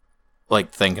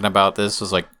 Like, thinking about this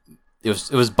was, like,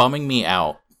 it was bumming me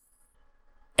out.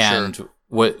 And Sure.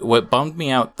 what bummed me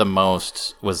out the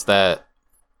most was that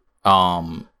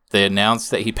they announced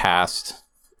that he passed,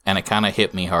 and it kind of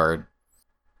hit me hard.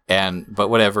 But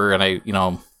whatever, and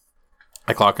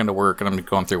I clock into work, and I'm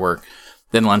going through work.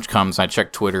 Then lunch comes, and I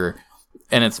check Twitter.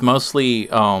 And it's mostly,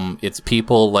 it's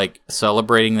people, like,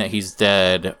 celebrating that he's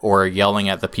dead or yelling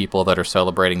at the people that are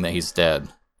celebrating that he's dead.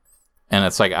 And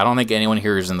it's like, I don't think anyone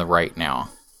here is in the right now.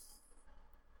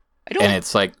 And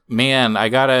it's like, man, I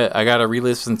gotta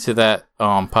re-listen to that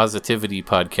positivity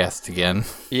podcast again.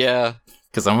 Yeah.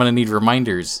 Because I'm gonna need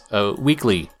reminders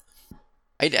weekly.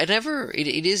 I never,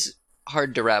 it is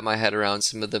hard to wrap my head around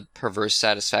some of the perverse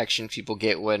satisfaction people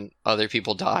get when other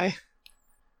people die.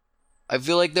 I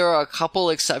feel like there are a couple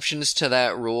exceptions to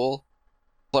that rule,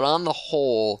 but on the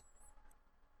whole,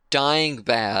 dying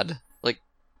bad. Like,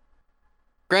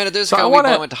 granted, there's a couple people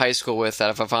I went to high school with that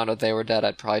if I found out they were dead,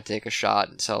 I'd probably take a shot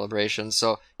in celebration.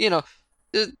 So,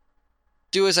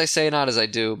 do as I say, not as I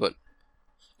do, but...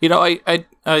 I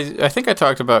think I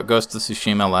talked about Ghost of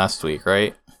Tsushima last week,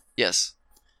 right? Yes.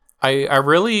 I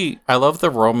love the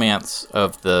romance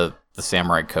of the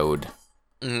Samurai Code.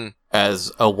 Mm-hmm.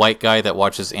 As a white guy that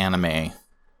watches anime,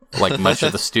 like much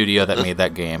of the studio that made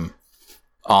that game,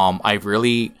 I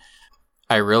really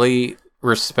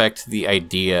respect the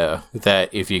idea that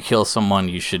if you kill someone,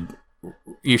 you should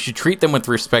treat them with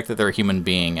respect that they're a human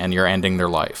being and you're ending their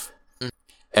life. Mm-hmm.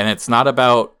 And it's not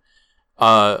about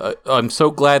I'm so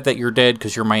glad that you're dead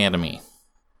because you're my enemy.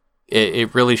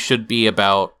 It really should be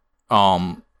about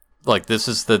like this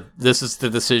is the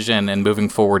decision, and moving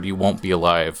forward you won't be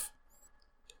alive.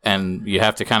 And you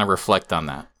have to kind of reflect on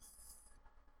that.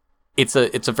 It's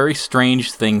a very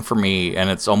strange thing for me, and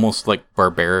it's almost like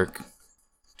barbaric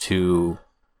to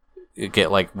get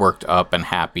like worked up and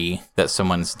happy that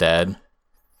someone's dead.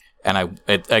 And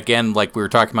again, like we were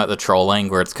talking about the trolling,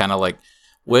 where it's kind of like,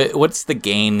 what's the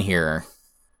gain here?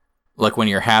 Like when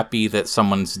you're happy that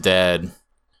someone's dead,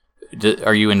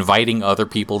 are you inviting other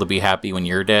people to be happy when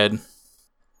you're dead?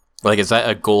 Like, is that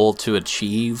a goal to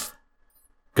achieve?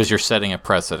 Because you're setting a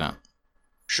precedent.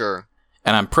 Sure.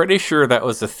 And I'm pretty sure that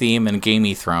was the theme in Game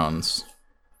of Thrones.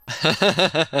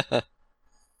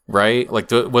 Right?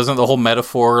 Like, wasn't the whole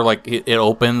metaphor, like, it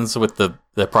opens with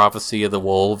the prophecy of the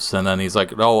wolves, and then he's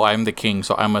like, oh, I'm the king,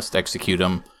 so I must execute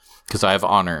him, because I have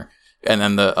honor. And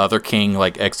then the other king,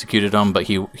 like, executed him, but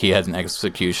he had an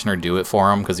executioner do it for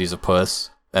him, because he's a puss.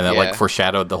 And that, like,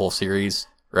 foreshadowed the whole series,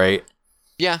 right?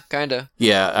 Yeah, kinda.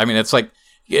 Yeah, I mean, it's like,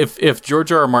 If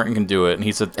George R. R. Martin can do it, and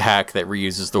he's a hack that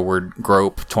reuses the word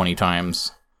grope 20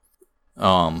 times,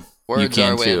 you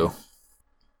can too.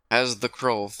 As the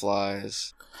crow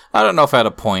flies. I don't know if I had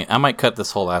a point. I might cut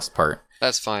this whole last part.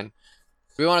 That's fine.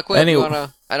 We want to quit? Anyway.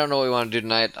 I don't know what we want to do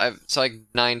tonight. It's like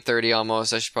 9:30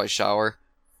 almost. I should probably shower.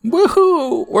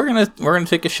 Woohoo! We're gonna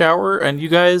take a shower, and you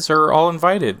guys are all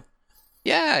invited.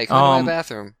 Yeah, come to my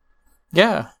bathroom.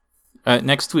 Yeah.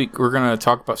 Next week, we're going to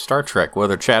talk about Star Trek,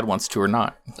 whether Chad wants to or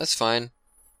not. That's fine.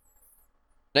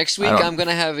 Next week, I'm going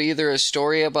to have either a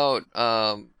story about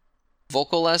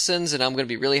vocal lessons, and I'm going to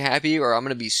be really happy, or I'm going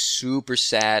to be super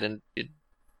sad and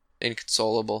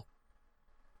inconsolable.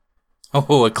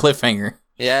 Oh, a cliffhanger.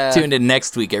 Yeah. Tune in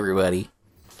next week, everybody.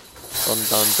 Dun,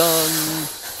 dun, dun.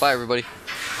 Bye, everybody.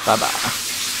 Bye-bye.